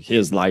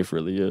 his life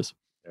really is.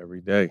 Every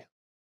day.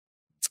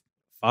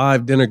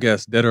 5 dinner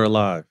guests, dead or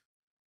alive.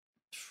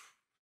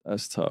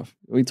 That's tough.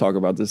 We talk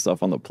about this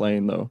stuff on the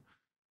plane though.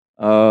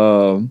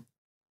 I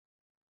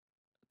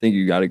think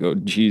you got to go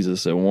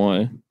Jesus at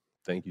 1.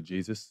 Thank you,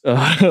 Jesus.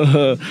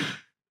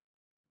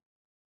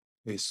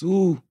 Hey,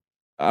 Sue.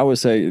 I would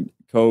say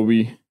Kobe.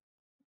 You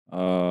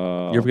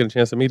ever get a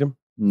chance to meet him?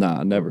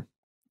 Nah, never.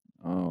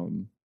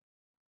 I'm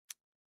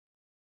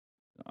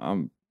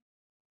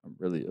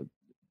really a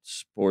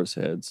sports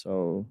head,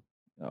 so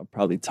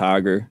probably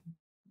Tiger.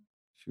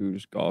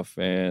 Huge golf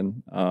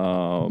fan.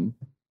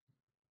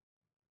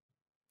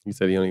 You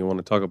said you don't even want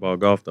to talk about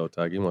golf though,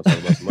 Tiger. You want to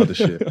talk about some other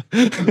shit.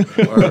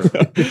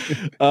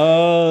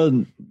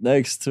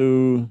 Next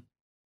to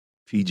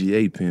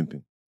PGA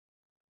pimping.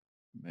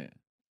 Man.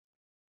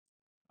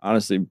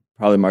 Honestly,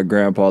 probably my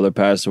grandpa that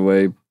passed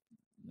away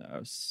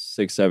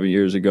 6-7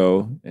 years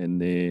ago.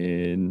 And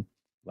then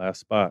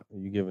last spot,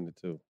 who you giving it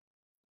to?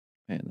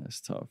 Man,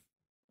 that's tough.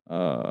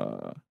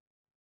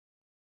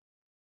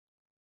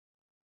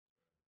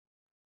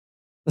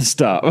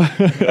 Stop.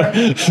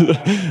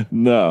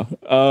 No.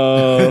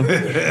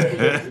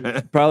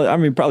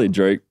 Probably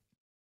Drake.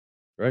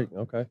 Drake,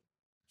 okay.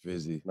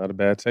 Fizzy. Not a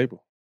bad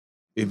table.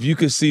 If you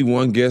could see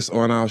one guest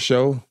on our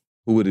show,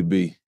 who would it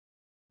be?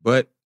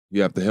 But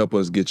you have to help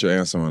us get your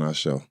answer on our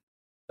show.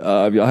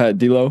 Have y'all had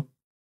D-Lo?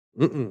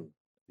 D-Lo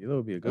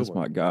would be a good That's one.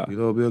 my guy.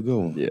 D-Lo would be a good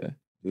one. Yeah.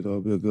 D-Lo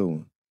would be a good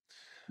one.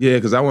 Yeah,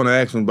 because I want to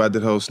ask him about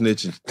that whole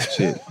snitching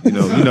shit. You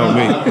know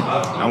me.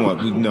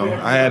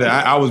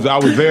 I was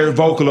very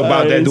vocal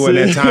about that during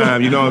that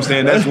time. You know what I'm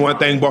saying? That's one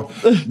thing.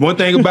 One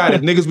thing about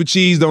it, niggas with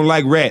cheese don't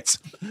like rats.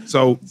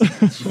 So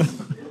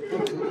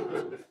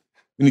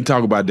we need to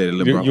talk about that a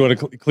little bit. You want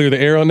to clear the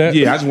air on that?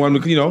 Yeah, I just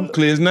want to,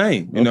 clear his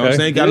name. You know what I'm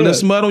saying? Got a little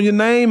smut on your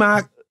name.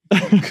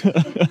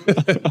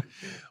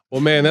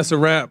 Well, man, that's a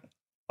wrap.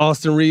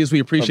 Austin Reaves, we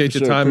appreciate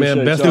your time,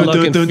 man. Best y'all. of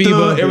luck in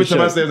FIBA. Every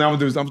time I say that, I'm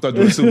going to start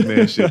doing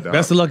Superman shit, dog.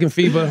 Best of luck in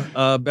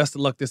FIBA. Best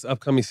of luck this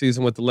upcoming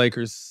season with the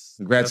Lakers.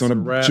 Congrats on the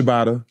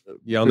Ciabatta.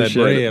 Yeah, on that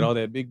bread, all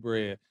that big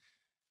bread.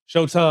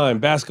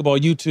 Showtime, basketball,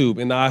 YouTube,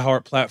 and the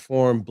iHeart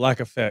platform, Black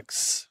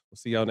Effects. We'll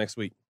see y'all next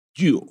week.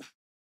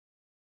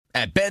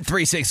 At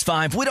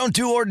Bet365, we don't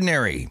do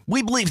ordinary.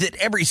 We believe that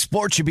every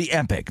sport should be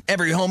epic.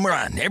 Every home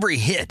run, every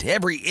hit,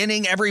 every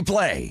inning, every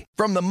play.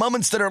 From the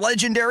moments that are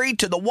legendary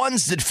to the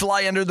ones that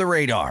fly under the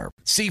radar.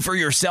 See for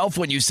yourself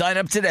when you sign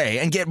up today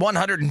and get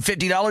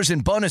 $150 in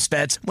bonus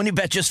bets when you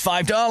bet just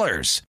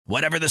 $5.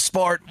 Whatever the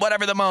sport,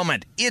 whatever the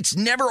moment, it's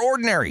never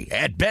ordinary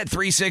at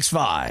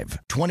Bet365.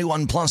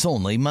 21 plus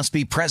only. Must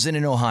be present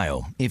in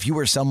Ohio. If you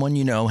or someone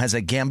you know has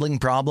a gambling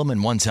problem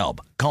and wants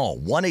help, call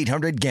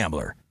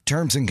 1-800-GAMBLER.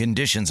 Terms and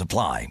conditions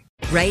apply.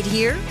 Right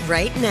here,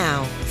 right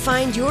now.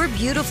 Find your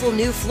beautiful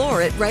new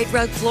floor at Right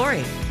Rug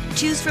Flooring.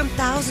 Choose from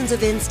thousands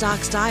of in-stock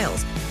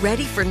styles,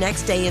 ready for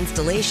next day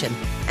installation,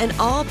 and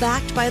all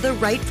backed by the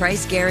right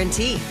price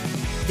guarantee.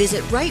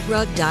 Visit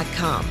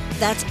rightrug.com.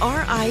 That's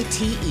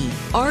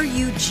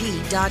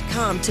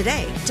RITERUG.com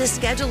today to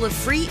schedule a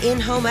free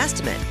in-home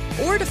estimate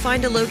or to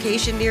find a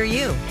location near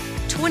you.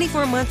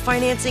 24-month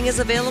financing is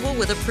available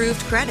with approved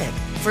credit.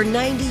 For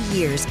 90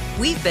 years,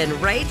 we've been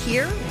right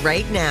here,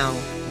 right now.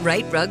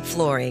 Right Rug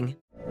Flooring.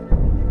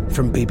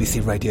 From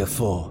BBC Radio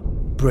 4,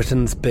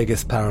 Britain's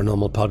biggest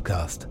paranormal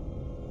podcast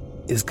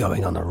is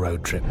going on a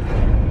road trip.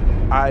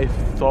 I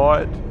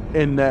thought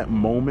in that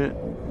moment,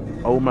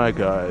 oh my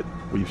God,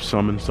 we've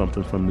summoned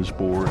something from this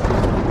board.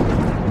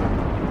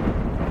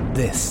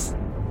 This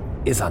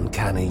is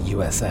Uncanny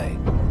USA.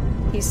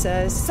 He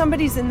says,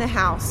 somebody's in the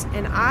house,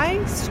 and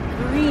I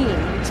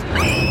screamed.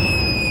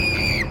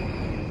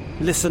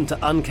 Listen to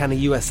Uncanny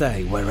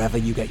USA wherever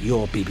you get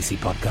your BBC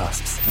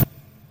podcasts,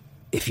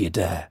 if you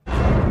dare.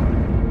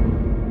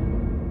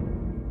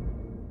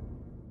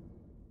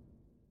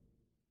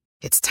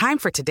 It's time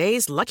for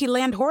today's Lucky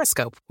Land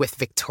horoscope with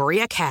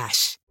Victoria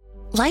Cash.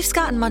 Life's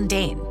gotten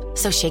mundane,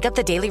 so shake up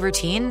the daily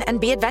routine and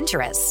be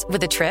adventurous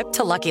with a trip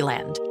to Lucky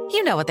Land.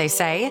 You know what they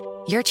say,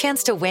 your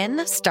chance to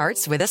win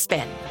starts with a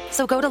spin.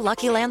 So go to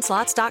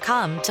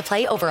LuckyLandSlots.com to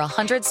play over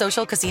 100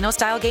 social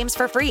casino-style games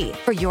for free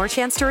for your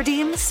chance to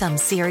redeem some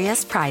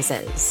serious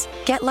prizes.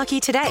 Get lucky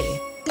today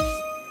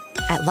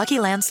at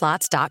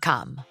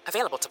LuckyLandSlots.com.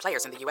 Available to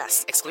players in the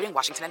U.S., excluding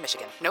Washington and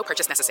Michigan. No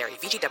purchase necessary.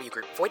 VGW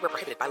Group. Void where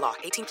prohibited by law.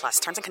 18 plus.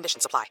 Terms and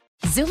conditions apply.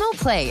 Xumo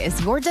Play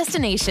is your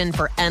destination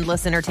for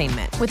endless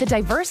entertainment. With a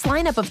diverse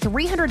lineup of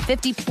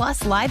 350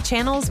 plus live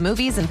channels,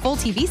 movies, and full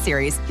TV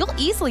series, you'll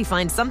easily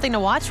find something to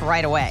watch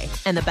right away.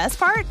 And the best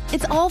part?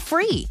 It's all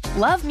free.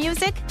 Love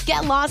music?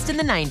 Get lost in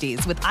the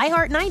 90s with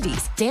iHeart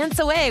 90s. Dance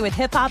away with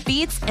hip-hop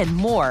beats and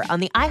more on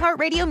the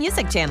iHeartRadio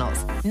music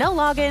channels. No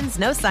logins,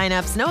 no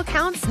signups, no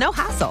accounts, no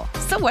hassle.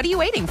 So what are you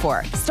waiting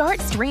for? Start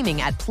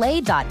streaming at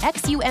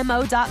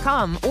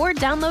play.xumo.com or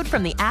download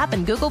from the app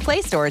and Google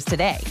Play stores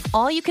today.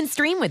 All you can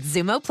stream with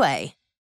Xumo Play.